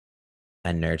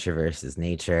a nurture versus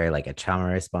nature, like a trauma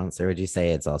response, or would you say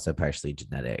it's also partially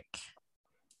genetic?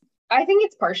 I think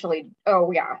it's partially,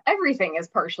 oh yeah, everything is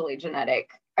partially genetic.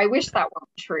 I wish that weren't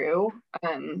true.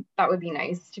 That would be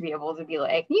nice to be able to be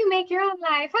like, you make your own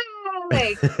life,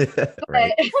 like,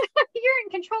 Right. but you're in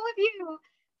control of you.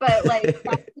 But like,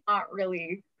 that's not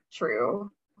really true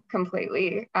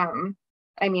completely.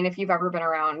 I mean, if you've ever been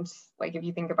around, like, if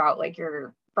you think about like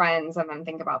your friends and then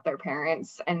think about their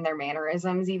parents and their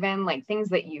mannerisms, even like things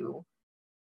that you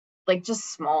like,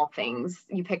 just small things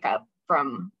you pick up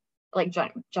from like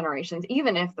generations,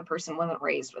 even if the person wasn't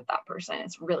raised with that person.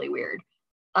 It's really weird.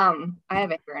 I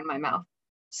have anger in my mouth.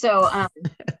 So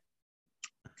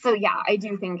so yeah, I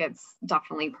do think it's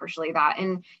definitely partially that.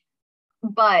 And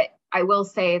but I will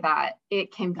say that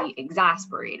it can be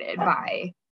exasperated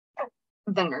by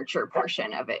the nurture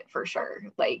portion of it for sure.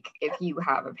 Like if you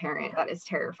have a parent that is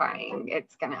terrifying,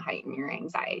 it's going to heighten your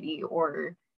anxiety.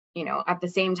 Or at the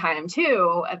same time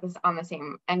too, at this on the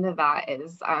same end of that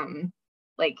is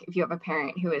like if you have a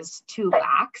parent who is too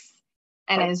lax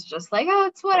and is just like, oh,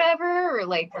 it's whatever, or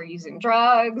like they're using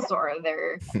drugs, or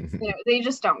they're they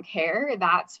just don't care.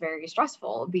 That's very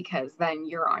stressful because then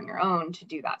you're on your own to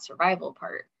do that survival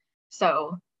part.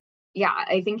 So yeah,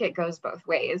 I think it goes both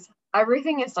ways.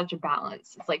 Everything is such a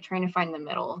balance. It's like trying to find the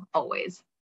middle always.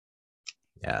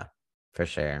 Yeah, for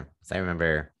sure. So I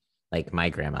remember like my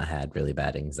grandma had really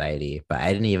bad anxiety, but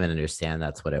I didn't even understand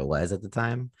that's what it was at the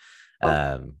time.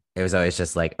 It was always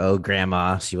just like, oh,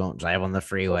 grandma, she won't drive on the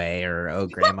freeway, or oh,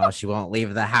 grandma, she won't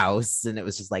leave the house. And it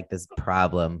was just like this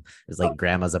problem. It was like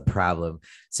grandma's a problem.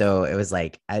 So it was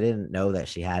like I didn't know that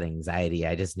she had anxiety.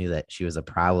 I just knew that she was a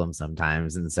problem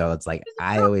sometimes. And so it's like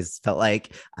I always felt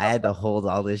like I had to hold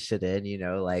all this shit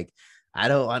in, like I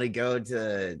don't want to go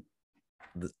to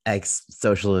X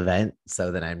social event.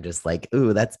 So then I'm just like,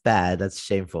 ooh, that's bad. That's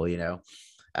shameful.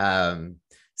 Um,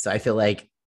 so I feel like,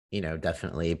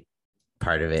 definitely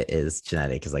part of it is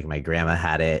genetic because like my grandma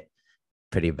had it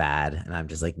pretty bad. And I'm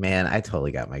just like, man, I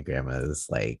totally got my grandma's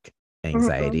like Mhm.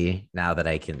 anxiety now that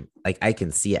I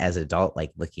can see it as an adult,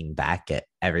 like looking back at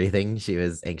everything she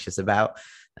was anxious about.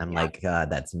 I'm Yeah. like, God,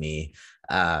 that's me.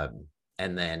 And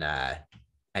then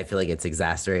I feel like it's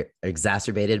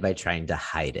exacerbated by trying to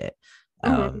hide it, Mhm.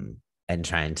 um, and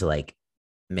trying to like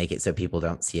make it so people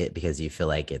don't see it because you feel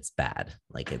like it's bad,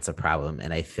 like it's a problem.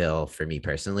 And I feel for me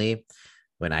personally,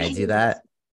 when I do that,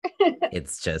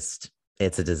 it's just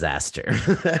it's a disaster.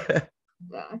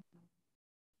 Yeah,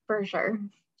 for sure.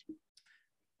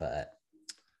 But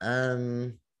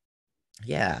um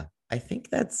yeah, I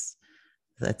think that's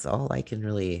all I can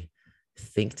really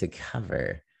think to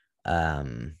cover.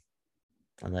 Um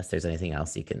unless there's anything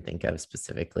else you can think of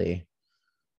specifically.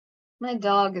 My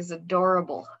dog is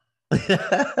adorable.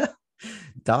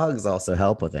 Dogs also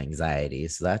help with anxiety,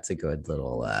 so that's a good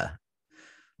little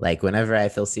like whenever I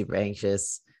feel super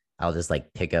anxious, I'll just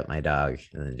like pick up my dog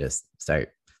and then just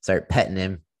start petting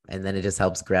him, and then it just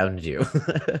helps ground you.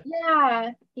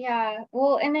 Yeah, yeah.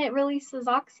 Well, and it releases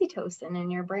oxytocin in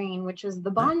your brain, which is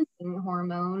the Nice. bonding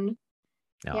hormone.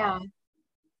 Oh, Yeah,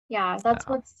 yeah. That's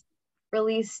oh, what's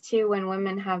released too when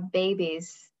women have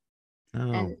babies.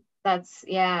 oh. And that's,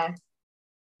 yeah,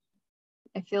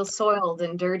 I feel soiled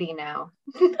and dirty now.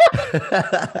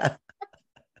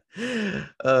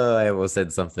 Oh, I almost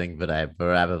said something, but I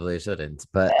probably shouldn't.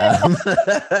 But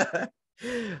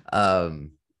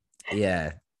um,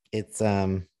 yeah, it's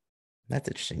that's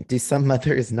interesting. Do some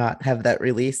mothers not have that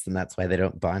release, and that's why they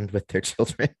don't bond with their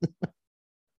children? That's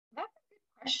a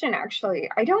good question, actually.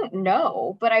 I don't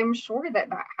know, but I'm sure that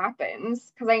that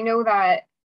happens because I know that,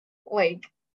 like,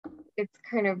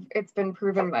 it's been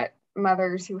proven that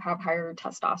mothers who have higher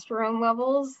testosterone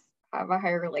levels have a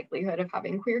higher likelihood of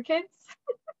having queer kids.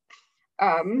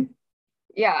 Um,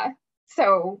 yeah.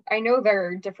 So I know there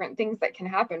are different things that can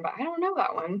happen, but I don't know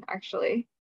that one actually.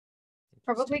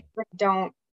 Probably Interesting.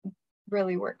 don't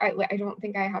really work. I don't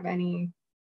think I have any.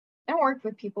 I don't work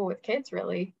with people with kids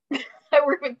really. I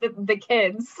work with the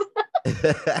kids,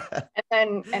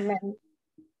 and then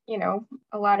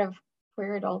a lot of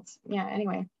queer adults. Yeah.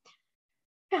 Anyway.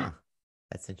 Yeah. Huh,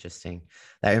 that's interesting.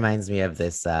 That reminds me of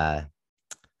this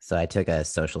So I took a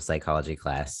social psychology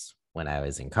class when I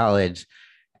was in college.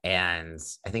 And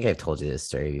I think I've told you this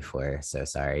story before. So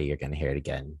sorry, you're going to hear it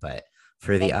again. But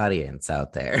for the audience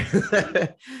out there,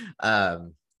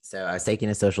 so I was taking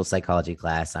a social psychology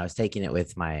class. I was taking it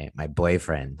with my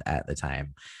boyfriend at the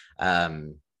time.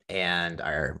 And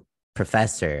our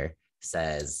professor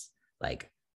says, like,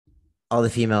 all the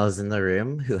females in the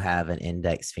room who have an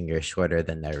index finger shorter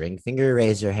than their ring finger,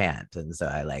 raise your hand. And so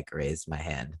I like raised my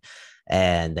hand.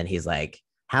 And then he's like,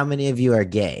 how many of you are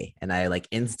gay? And I like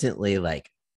instantly like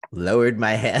lowered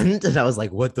my hand and I was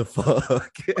like, what the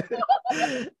fuck?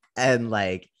 And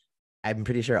like, I'm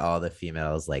pretty sure all the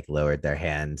females like lowered their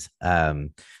hand.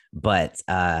 But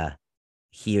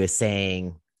he was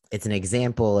saying it's an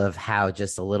example of how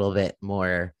just a little bit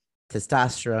more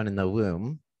testosterone in the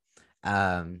womb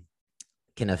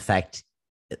can affect,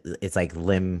 it's like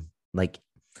limb, like,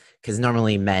 because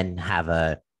normally men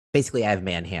have basically I have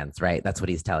man hands, right? That's what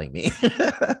he's telling me.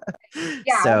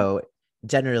 Yeah. So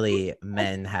generally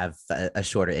men have a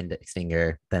shorter index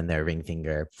finger than their ring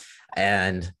finger.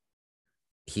 And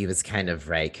he was kind of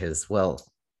right, because, well,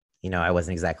 I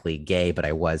wasn't exactly gay, but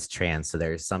I was trans. So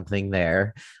there's something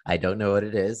there. I don't know what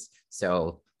it is.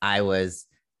 So I was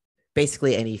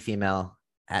basically any female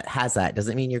has that.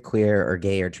 Doesn't mean you're queer or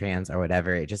gay or trans or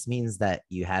whatever. It just means that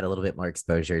you had a little bit more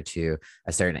exposure to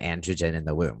a certain androgen in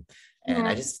the womb. And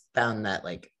I just found that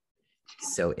like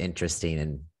so interesting.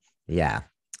 And yeah,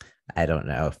 I don't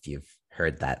know if you've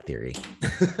heard that theory.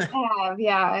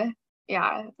 Yeah.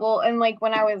 Yeah. Well, and like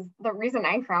the reason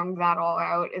I found that all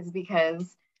out is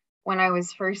because when I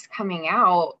was first coming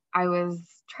out, I was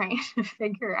trying to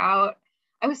figure out,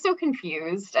 I was so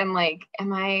confused. I'm like,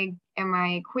 am I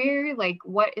queer? Like,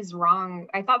 what is wrong?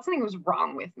 I thought something was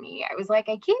wrong with me. I was like,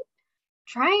 I keep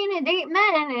trying to date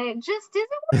men and it just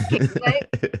isn't working.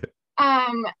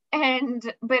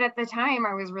 But at the time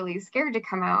I was really scared to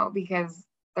come out because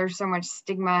there's so much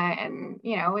stigma and,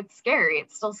 it's scary.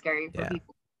 It's still scary for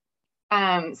people.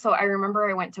 So I remember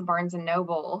I went to Barnes and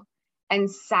Noble and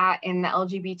sat in the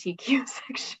LGBTQ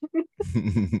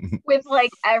section with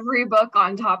like every book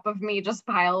on top of me just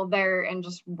piled there and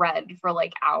just read for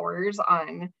like hours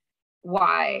on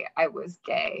why I was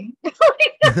gay.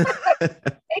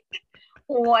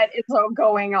 What is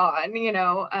going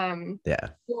on, Yeah.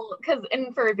 Well,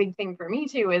 and for a big thing for me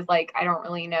too is like, I don't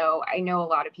really know. I know a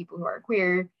lot of people who are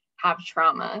queer have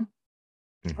trauma.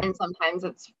 And sometimes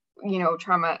it's,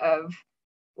 trauma of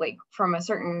like from a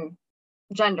certain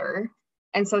gender.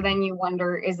 And so then you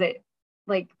wonder, is it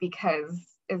like, is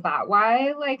that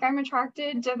why like I'm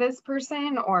attracted to this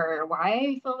person or why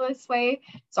I feel this way?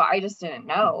 So I just didn't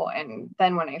know. And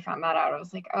then when I found that out, I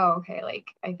was like, oh, okay, like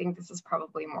I think this is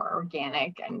probably more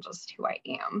organic and just who I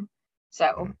am.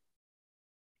 So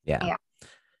yeah.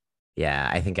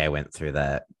 I think I went through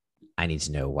the I need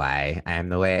to know why I am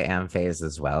the way I am phase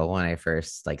as well when I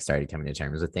first like started coming to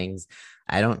terms with things.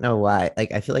 I don't know why.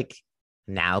 Like I feel like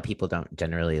now people don't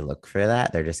generally look for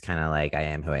that. They're just kind of like, I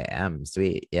am who I am.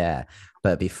 Sweet. Yeah.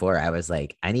 But before I was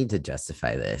like, I need to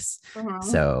justify this.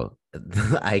 So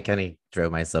I kind of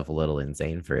drove myself a little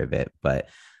insane for a bit, but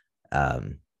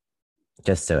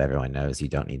just so everyone knows, you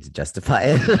don't need to justify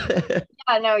it.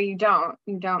 Yeah, no, you don't.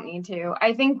 You don't need to.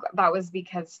 I think that was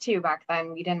because too, back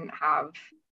then we didn't have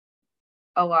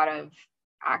a lot of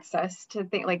access to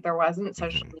things, like there wasn't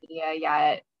social media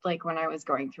yet. Like when I was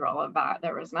going through all of that,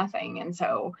 there was nothing. And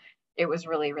so it was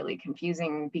really, really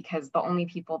confusing because the only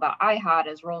people that I had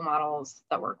as role models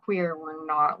that were queer were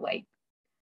not like,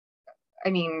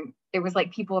 I mean, it was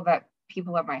like people at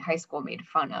my high school made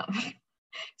fun of.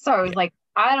 So I was like,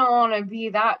 I don't want to be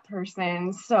that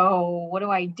person. So what do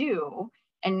I do?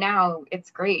 And now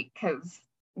it's great because,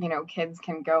 kids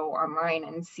can go online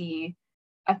and see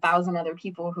 1,000 other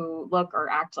people who look or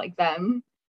act like them.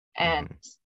 And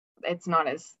it's not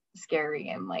as scary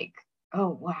and like, oh,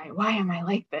 why am I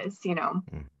like this?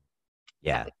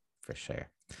 Yeah, for sure.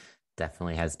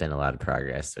 Definitely has been a lot of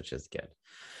progress, which is good.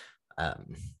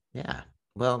 Yeah.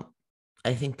 Well,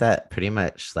 I think that pretty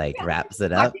much like wraps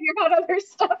it up. Talking about other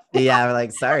stuff. Yeah, we're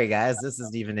like, sorry guys, this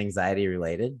isn't even anxiety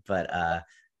related, but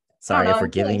sorry if we're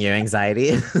giving you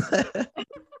anxiety.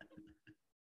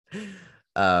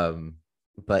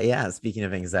 But yeah, speaking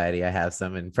of anxiety, I have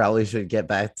some and probably should get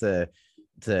back to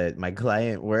my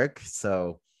client work.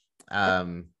 So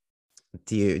do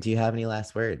you have any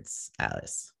last words,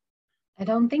 Alice? I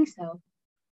don't think so.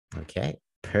 Okay,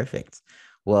 perfect.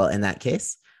 Well, in that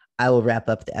case, I will wrap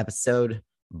up the episode,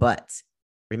 but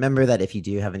remember that if you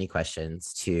do have any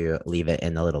questions, to leave it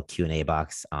in the little Q&A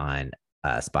box on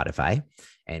Spotify,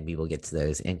 and we will get to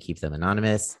those and keep them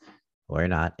anonymous or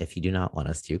not if you do not want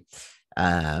us to.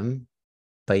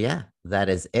 But yeah, that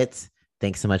is it.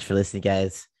 Thanks so much for listening,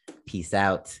 guys. Peace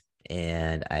out.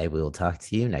 And I will talk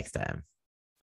to you next time.